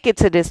didn't make it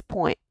to this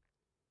point.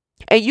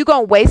 And you're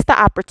going to waste the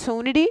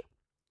opportunity.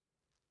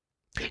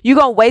 You're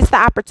going to waste the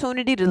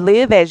opportunity to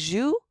live as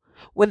you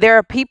when there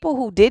are people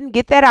who didn't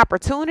get that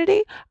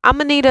opportunity. I'm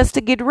going to need us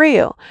to get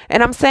real.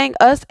 And I'm saying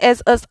us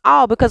as us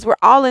all because we're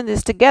all in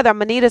this together. I'm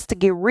going to need us to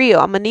get real.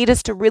 I'm going to need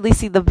us to really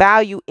see the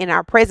value in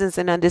our presence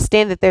and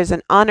understand that there's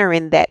an honor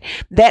in that.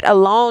 That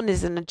alone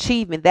is an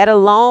achievement. That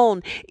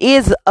alone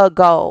is a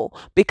goal,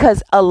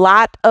 because a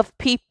lot of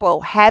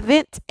people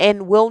haven't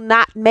and will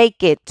not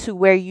make it to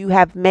where you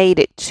have made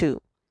it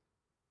to.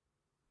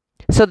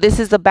 So this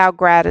is about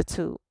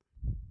gratitude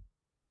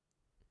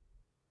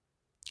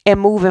and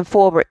moving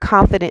forward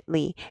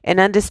confidently and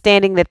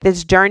understanding that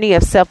this journey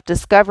of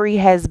self-discovery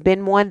has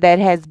been one that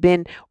has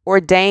been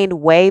ordained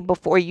way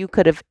before you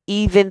could have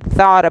even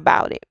thought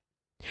about it.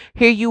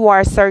 Here you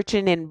are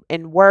searching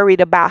and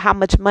worried about how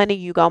much money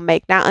you gonna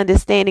make, not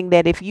understanding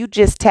that if you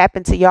just tap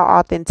into your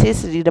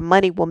authenticity, the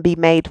money will be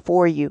made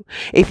for you.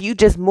 If you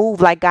just move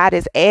like God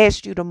has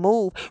asked you to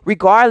move,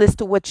 regardless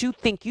to what you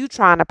think you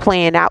trying to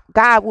plan out,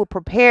 God will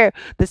prepare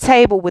the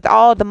table with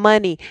all the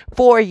money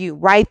for you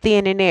right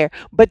then and there.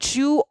 But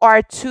you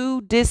are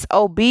too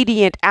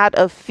disobedient out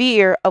of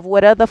fear of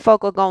what other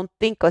folk are gonna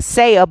think or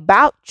say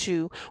about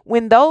you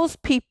when those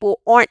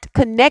people aren't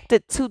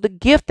connected to the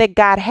gift that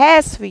God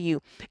has for you.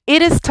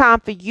 It is time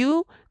for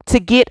you to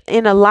get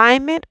in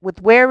alignment with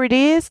where it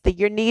is that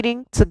you're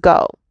needing to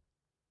go.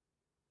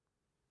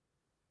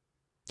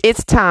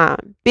 It's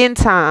time. Been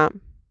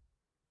time.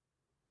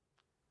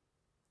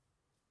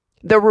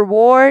 The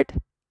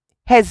reward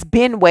has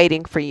been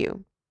waiting for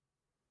you,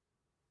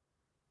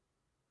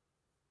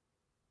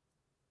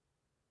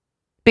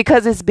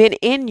 because it's been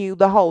in you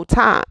the whole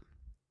time.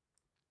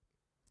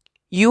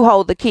 You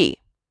hold the key.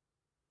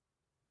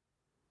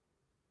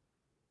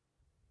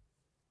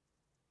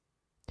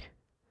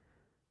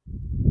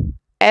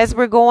 As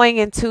we're going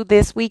into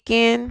this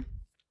weekend,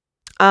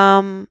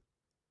 I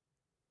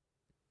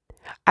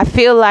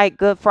feel like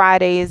Good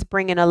Friday is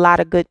bringing a lot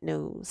of good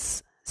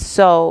news.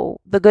 So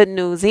the good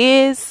news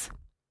is,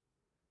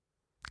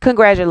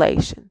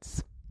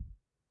 congratulations.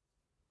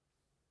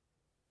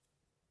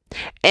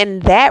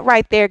 And that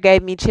right there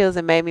gave me chills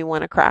and made me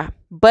want to cry.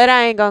 But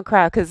I ain't going to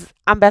cry because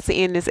I'm about to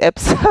end this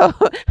episode.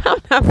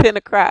 I'm not going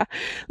to cry.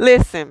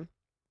 Listen,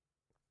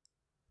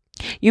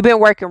 you've been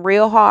working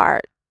real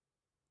hard.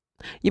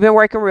 You've been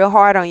working real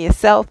hard on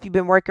yourself. You've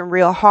been working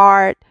real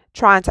hard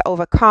trying to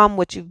overcome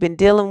what you've been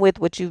dealing with,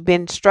 what you've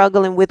been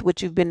struggling with,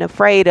 what you've been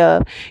afraid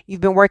of.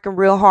 You've been working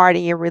real hard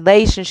in your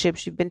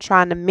relationships. You've been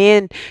trying to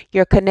mend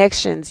your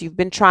connections. You've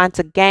been trying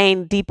to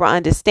gain deeper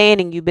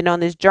understanding. You've been on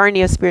this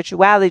journey of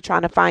spirituality,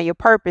 trying to find your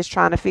purpose,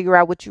 trying to figure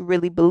out what you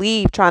really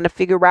believe, trying to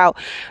figure out,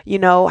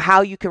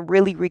 how you can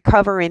really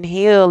recover and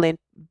heal and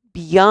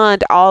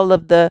beyond all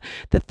of the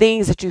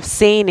things that you've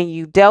seen and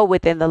you dealt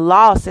with and the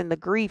loss and the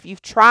grief.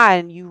 You've tried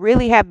and you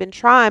really have been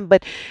trying,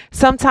 but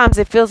sometimes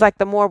it feels like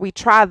the more we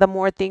try, the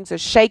more things are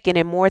shaken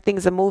and more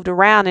things are moved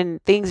around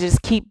and things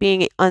just keep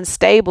being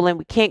unstable and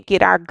we can't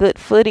get our good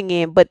footing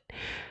in. But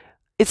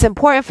it's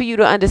important for you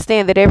to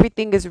understand that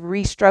everything is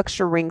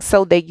restructuring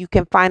so that you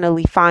can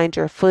finally find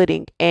your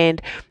footing. And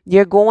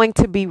you're going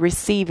to be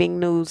receiving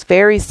news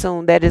very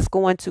soon that is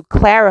going to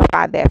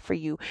clarify that for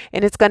you.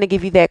 And it's going to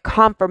give you that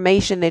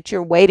confirmation that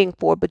you're waiting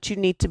for, but you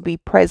need to be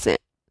present.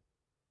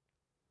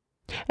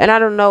 And I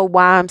don't know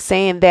why I'm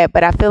saying that,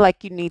 but I feel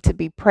like you need to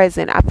be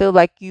present. I feel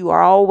like you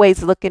are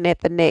always looking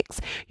at the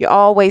next. You're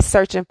always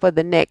searching for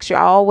the next. You're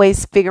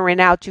always figuring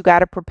out you got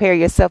to prepare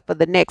yourself for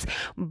the next.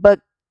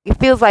 But it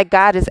feels like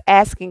God is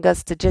asking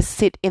us to just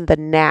sit in the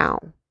now.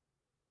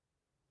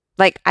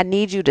 Like, I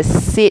need you to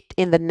sit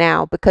in the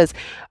now because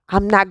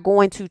I'm not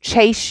going to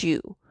chase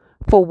you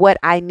for what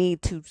I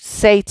need to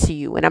say to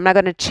you. And I'm not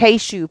going to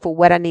chase you for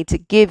what I need to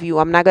give you.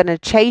 I'm not going to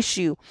chase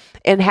you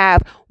and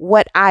have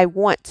what I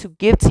want to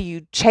give to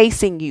you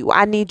chasing you.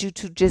 I need you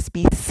to just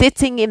be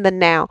sitting in the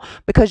now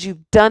because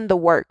you've done the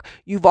work.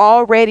 You've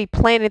already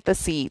planted the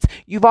seeds.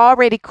 You've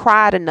already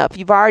cried enough.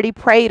 You've already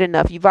prayed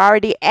enough. You've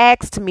already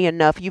asked me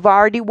enough. You've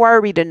already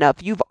worried enough.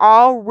 You've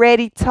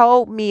already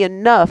told me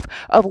enough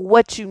of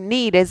what you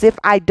need as if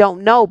I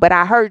don't know, but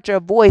I heard your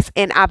voice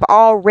and I've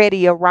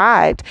already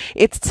arrived.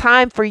 It's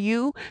time for you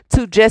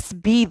to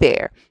just be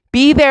there.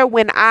 Be there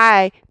when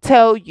I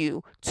tell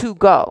you to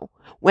go.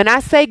 When I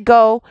say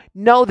go,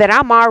 know that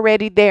I'm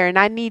already there and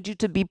I need you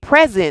to be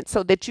present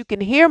so that you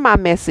can hear my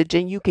message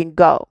and you can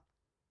go.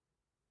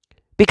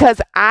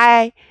 Because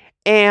I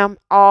am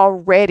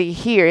already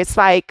here. It's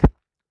like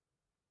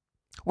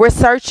we're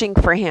searching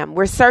for him.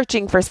 We're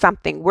searching for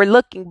something. We're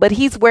looking, but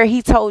he's where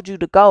he told you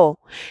to go.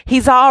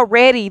 He's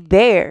already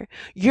there.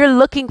 You're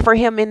looking for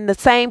him in the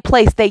same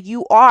place that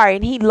you are,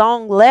 and he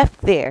long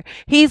left there.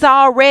 He's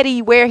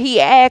already where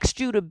he asked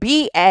you to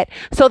be at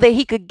so that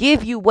he could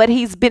give you what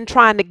he's been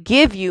trying to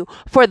give you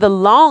for the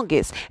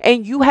longest.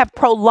 And you have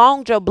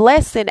prolonged your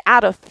blessing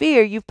out of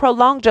fear. You've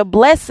prolonged your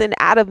blessing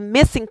out of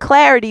missing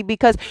clarity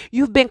because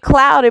you've been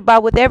clouded by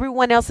what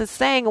everyone else is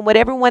saying and what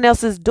everyone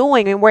else is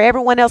doing and where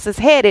everyone else is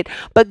headed.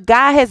 But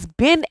God has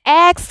been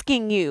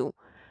asking you.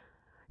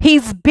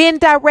 He's been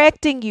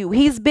directing you.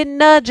 He's been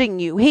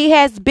nudging you. He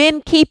has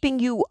been keeping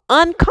you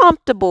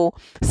uncomfortable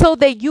so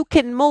that you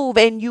can move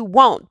and you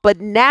won't. But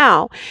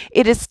now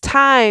it is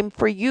time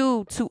for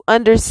you to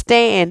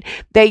understand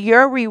that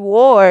your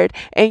reward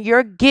and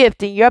your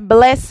gift and your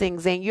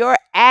blessings and your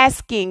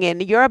asking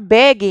and your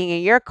begging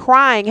and your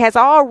crying has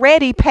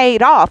already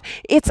paid off.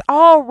 It's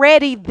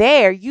already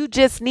there. You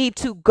just need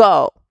to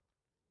go.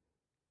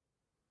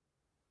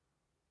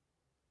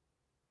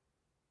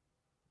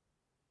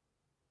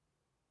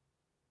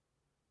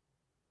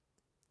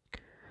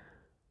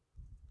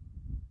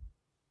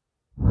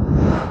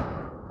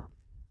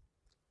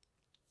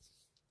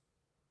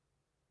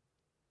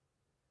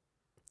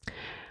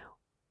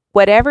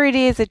 Whatever it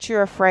is that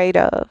you're afraid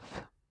of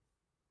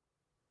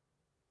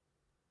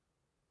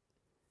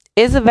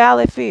is a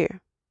valid fear.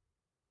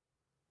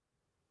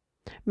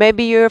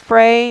 Maybe you're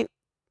afraid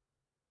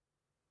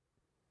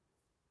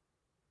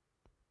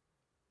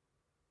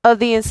of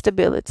the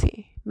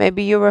instability.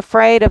 Maybe you're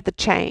afraid of the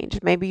change.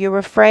 Maybe you're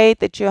afraid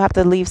that you'll have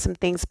to leave some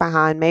things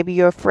behind. Maybe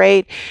you're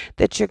afraid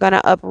that you're going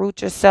to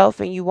uproot yourself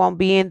and you won't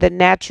be in the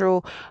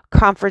natural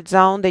comfort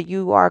zone that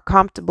you are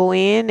comfortable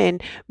in.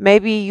 And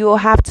maybe you'll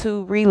have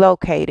to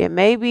relocate. And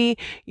maybe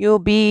you'll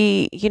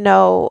be,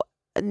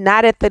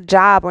 not at the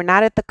job or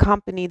not at the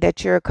company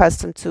that you're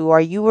accustomed to, or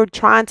you were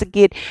trying to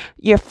get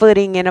your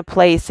footing in a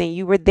place and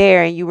you were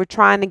there and you were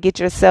trying to get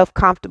yourself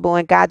comfortable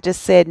and God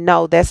just said,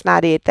 no, that's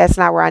not it. That's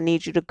not where I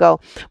need you to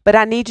go. But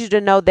I need you to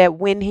know that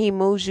when he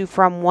moves you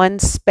from one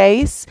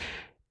space,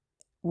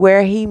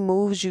 where he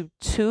moves you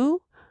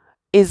to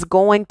is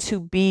going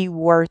to be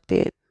worth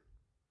it.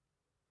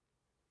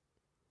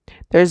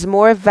 There's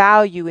more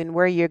value in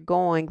where you're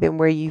going than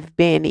where you've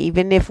been,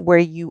 even if where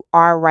you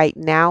are right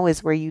now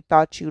is where you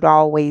thought you'd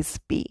always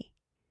be.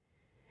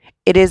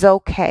 It is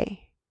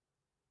okay.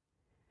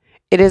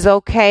 It is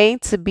okay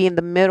to be in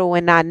the middle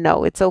and not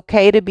know. It's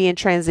okay to be in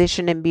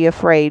transition and be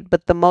afraid.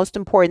 But the most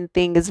important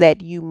thing is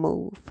that you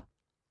move.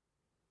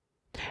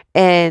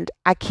 And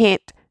I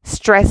can't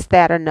stress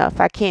that enough.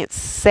 I can't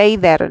say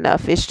that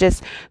enough. It's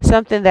just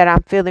something that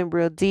I'm feeling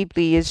real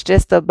deeply. It's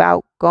just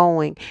about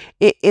going.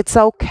 It's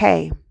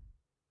okay.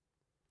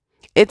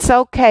 It's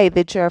okay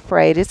that you're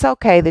afraid. It's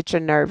okay that you're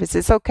nervous.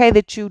 It's okay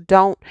that you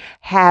don't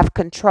have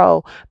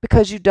control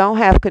because you don't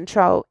have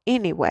control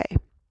anyway.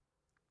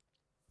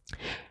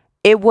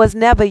 It was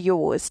never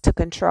yours to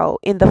control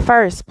in the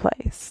first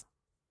place.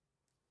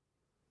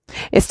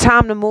 It's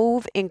time to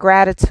move in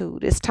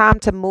gratitude. It's time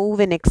to move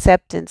in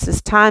acceptance.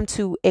 It's time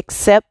to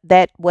accept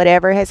that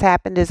whatever has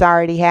happened has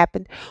already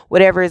happened.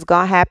 Whatever is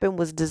going to happen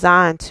was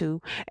designed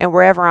to. And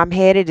wherever I'm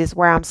headed is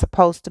where I'm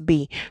supposed to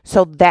be.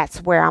 So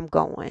that's where I'm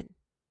going.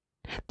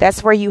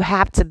 That's where you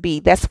have to be.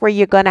 That's where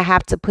you're going to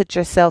have to put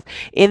yourself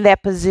in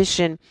that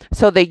position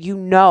so that you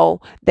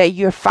know that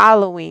you're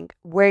following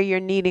where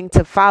you're needing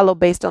to follow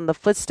based on the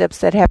footsteps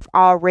that have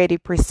already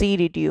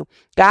preceded you.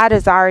 God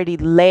has already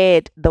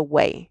led the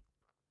way.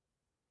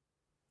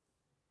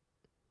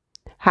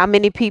 How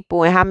many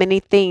people and how many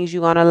things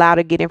you going to allow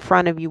to get in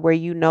front of you where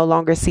you no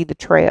longer see the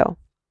trail?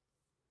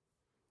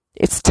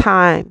 It's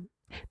time.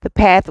 The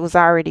path was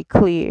already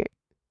cleared.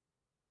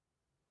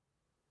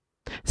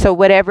 So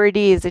whatever it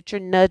is that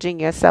you're nudging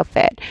yourself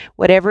at,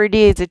 whatever it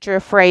is that you're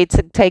afraid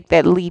to take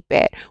that leap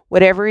at,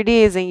 whatever it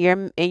is in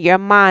your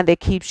mind that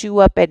keeps you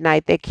up at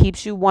night, that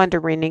keeps you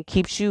wondering and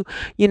keeps you,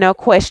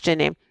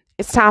 questioning,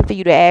 it's time for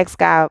you to ask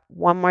God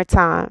one more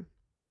time,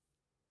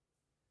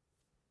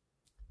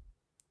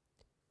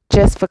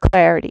 just for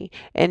clarity.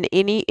 And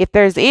if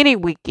there's any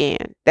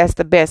weekend, that's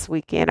the best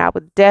weekend. I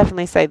would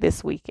definitely say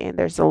this weekend.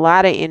 There's a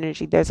lot of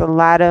energy. There's a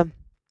lot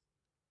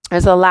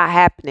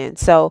happening.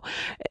 So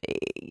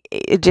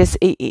it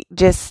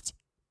just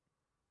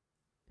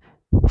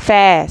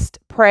fast,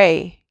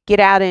 pray, get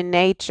out in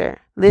nature,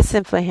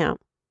 listen for him,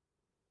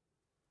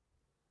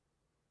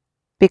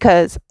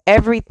 because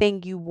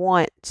everything you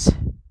want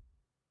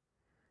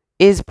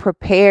is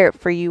prepared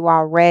for you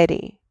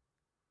already.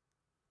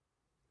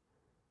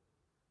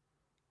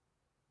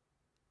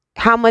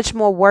 How much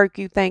more work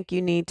you think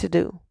you need to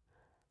do?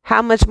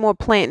 How much more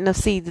planting of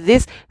seeds?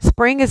 This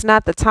spring is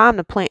not the time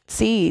to plant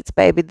seeds,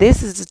 baby.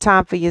 This is the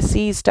time for your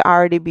seeds to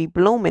already be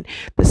blooming.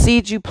 The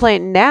seeds you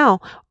plant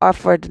now are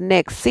for the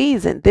next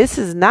season. This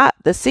is not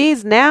the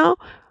seeds now.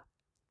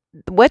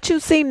 What you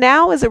see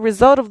now is a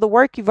result of the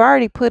work you've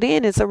already put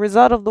in. It's a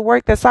result of the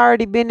work that's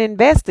already been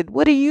invested.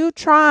 What are you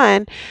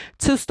trying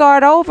to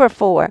start over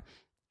for?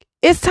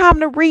 It's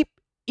time to reap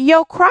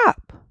your crop.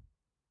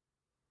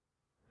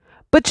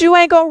 But you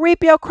ain't going to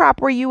reap your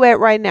crop where you at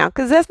right now,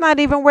 because that's not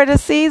even where the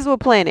seeds were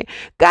planted.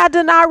 God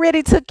done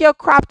already took your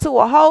crop to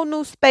a whole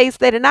new space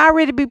that had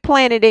already be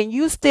planted, and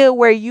you still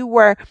where you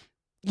were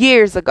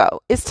years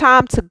ago. It's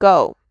time to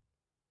go.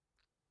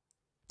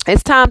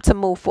 It's time to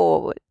move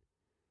forward.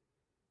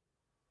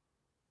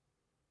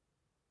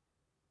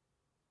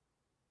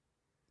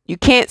 You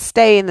can't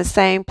stay in the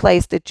same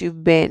place that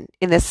you've been,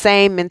 in the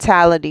same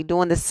mentality,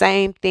 doing the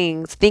same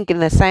things, thinking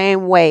the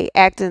same way,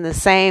 acting the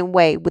same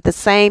way, with the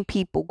same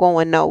people,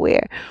 going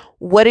nowhere.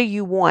 What do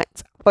you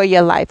want for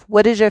your life?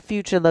 What does your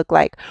future look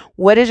like?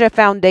 What is your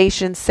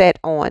foundation set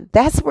on?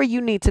 That's where you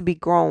need to be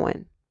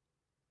growing.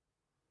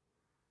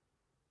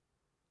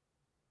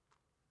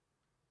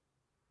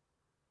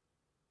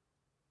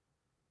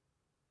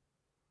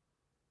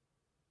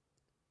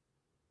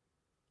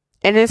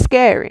 And it's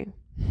scary.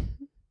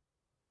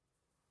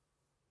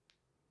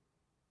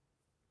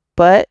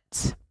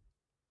 But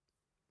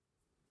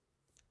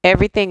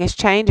everything is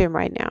changing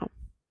right now.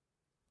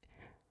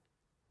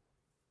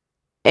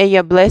 And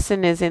your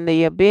blessing is in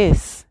the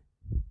abyss.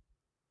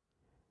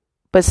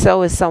 But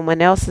so is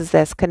someone else's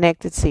that's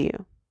connected to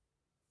you.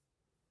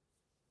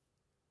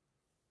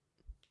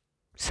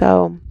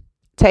 So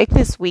take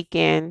this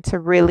weekend to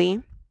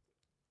really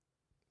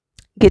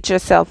get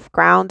yourself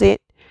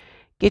grounded,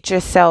 get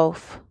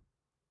yourself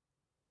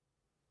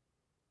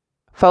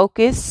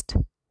focused,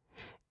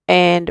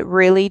 and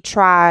really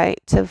try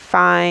to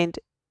find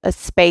a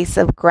space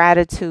of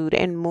gratitude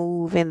and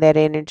move in that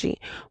energy,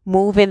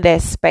 move in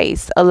that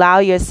space. Allow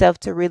yourself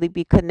to really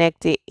be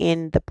connected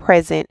in the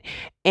present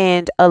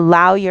and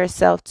allow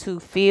yourself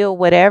to feel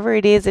whatever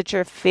it is that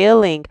you're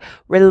feeling.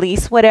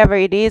 Release whatever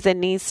it is that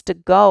needs to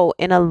go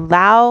and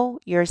allow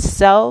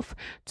yourself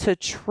to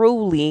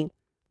truly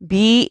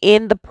be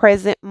in the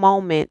present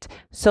moment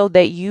so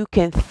that you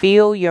can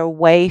feel your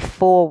way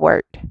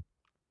forward.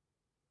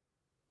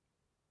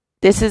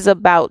 This is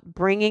about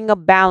bringing a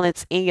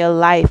balance in your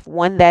life,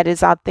 one that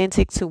is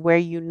authentic to where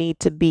you need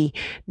to be,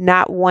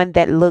 not one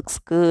that looks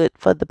good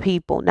for the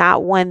people,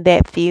 not one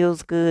that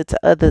feels good to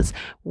others,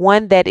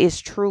 one that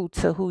is true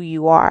to who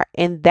you are.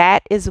 And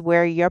that is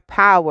where your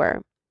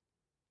power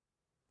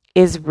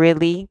is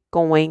really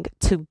going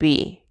to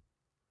be.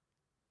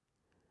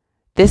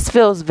 This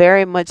feels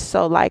very much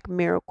so like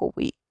Miracle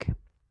Week.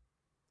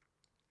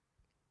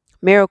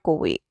 Miracle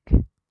Week,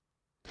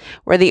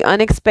 where the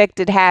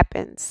unexpected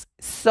happens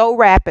so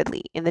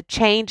rapidly and the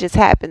changes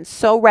happen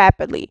so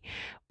rapidly,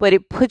 but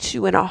it puts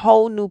you in a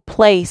whole new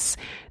place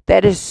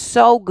that is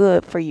so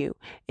good for you.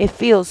 It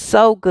feels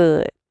so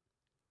good.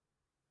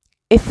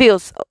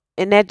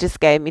 And that just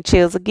gave me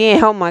chills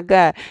again. Oh my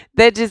God.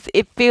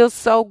 It feels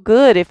so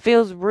good. It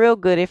feels real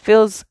good. It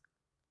feels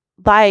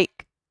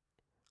like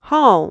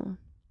home.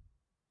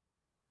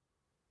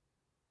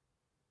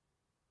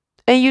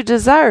 And you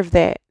deserve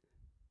that.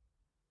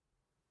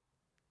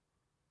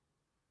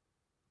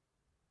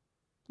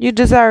 You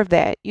deserve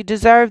that. You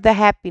deserve the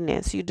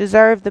happiness. You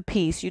deserve the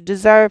peace. You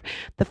deserve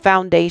the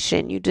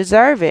foundation. You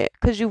deserve it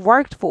because you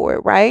worked for it,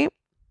 right?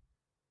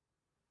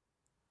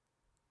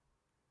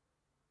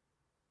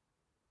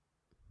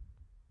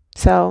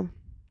 So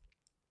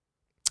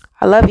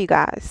I love you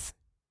guys.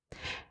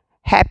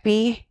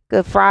 Happy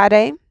Good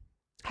Friday.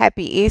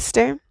 Happy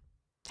Easter.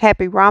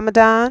 Happy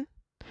Ramadan.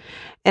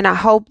 And I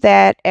hope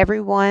that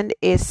everyone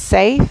is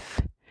safe.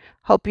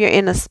 Hope you're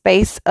in a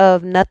space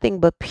of nothing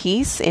but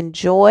peace and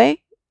joy.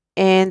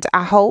 And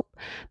I hope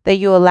that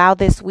you allow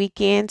this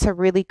weekend to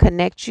really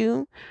connect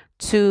you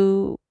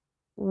to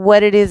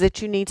what it is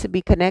that you need to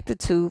be connected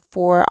to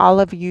for all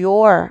of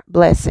your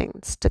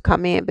blessings to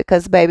come in.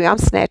 Because, baby, I'm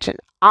snatching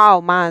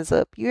all mines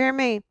up. You hear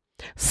me?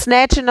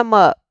 Snatching them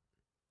up.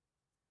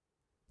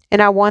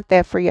 And I want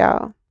that for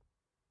y'all.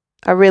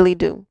 I really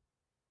do.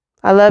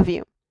 I love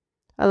you.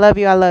 I love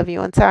you. I love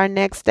you. Until our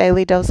next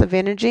daily dose of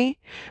energy,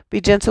 be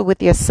gentle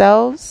with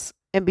yourselves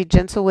and be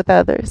gentle with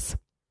others.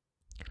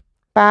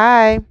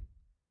 Bye.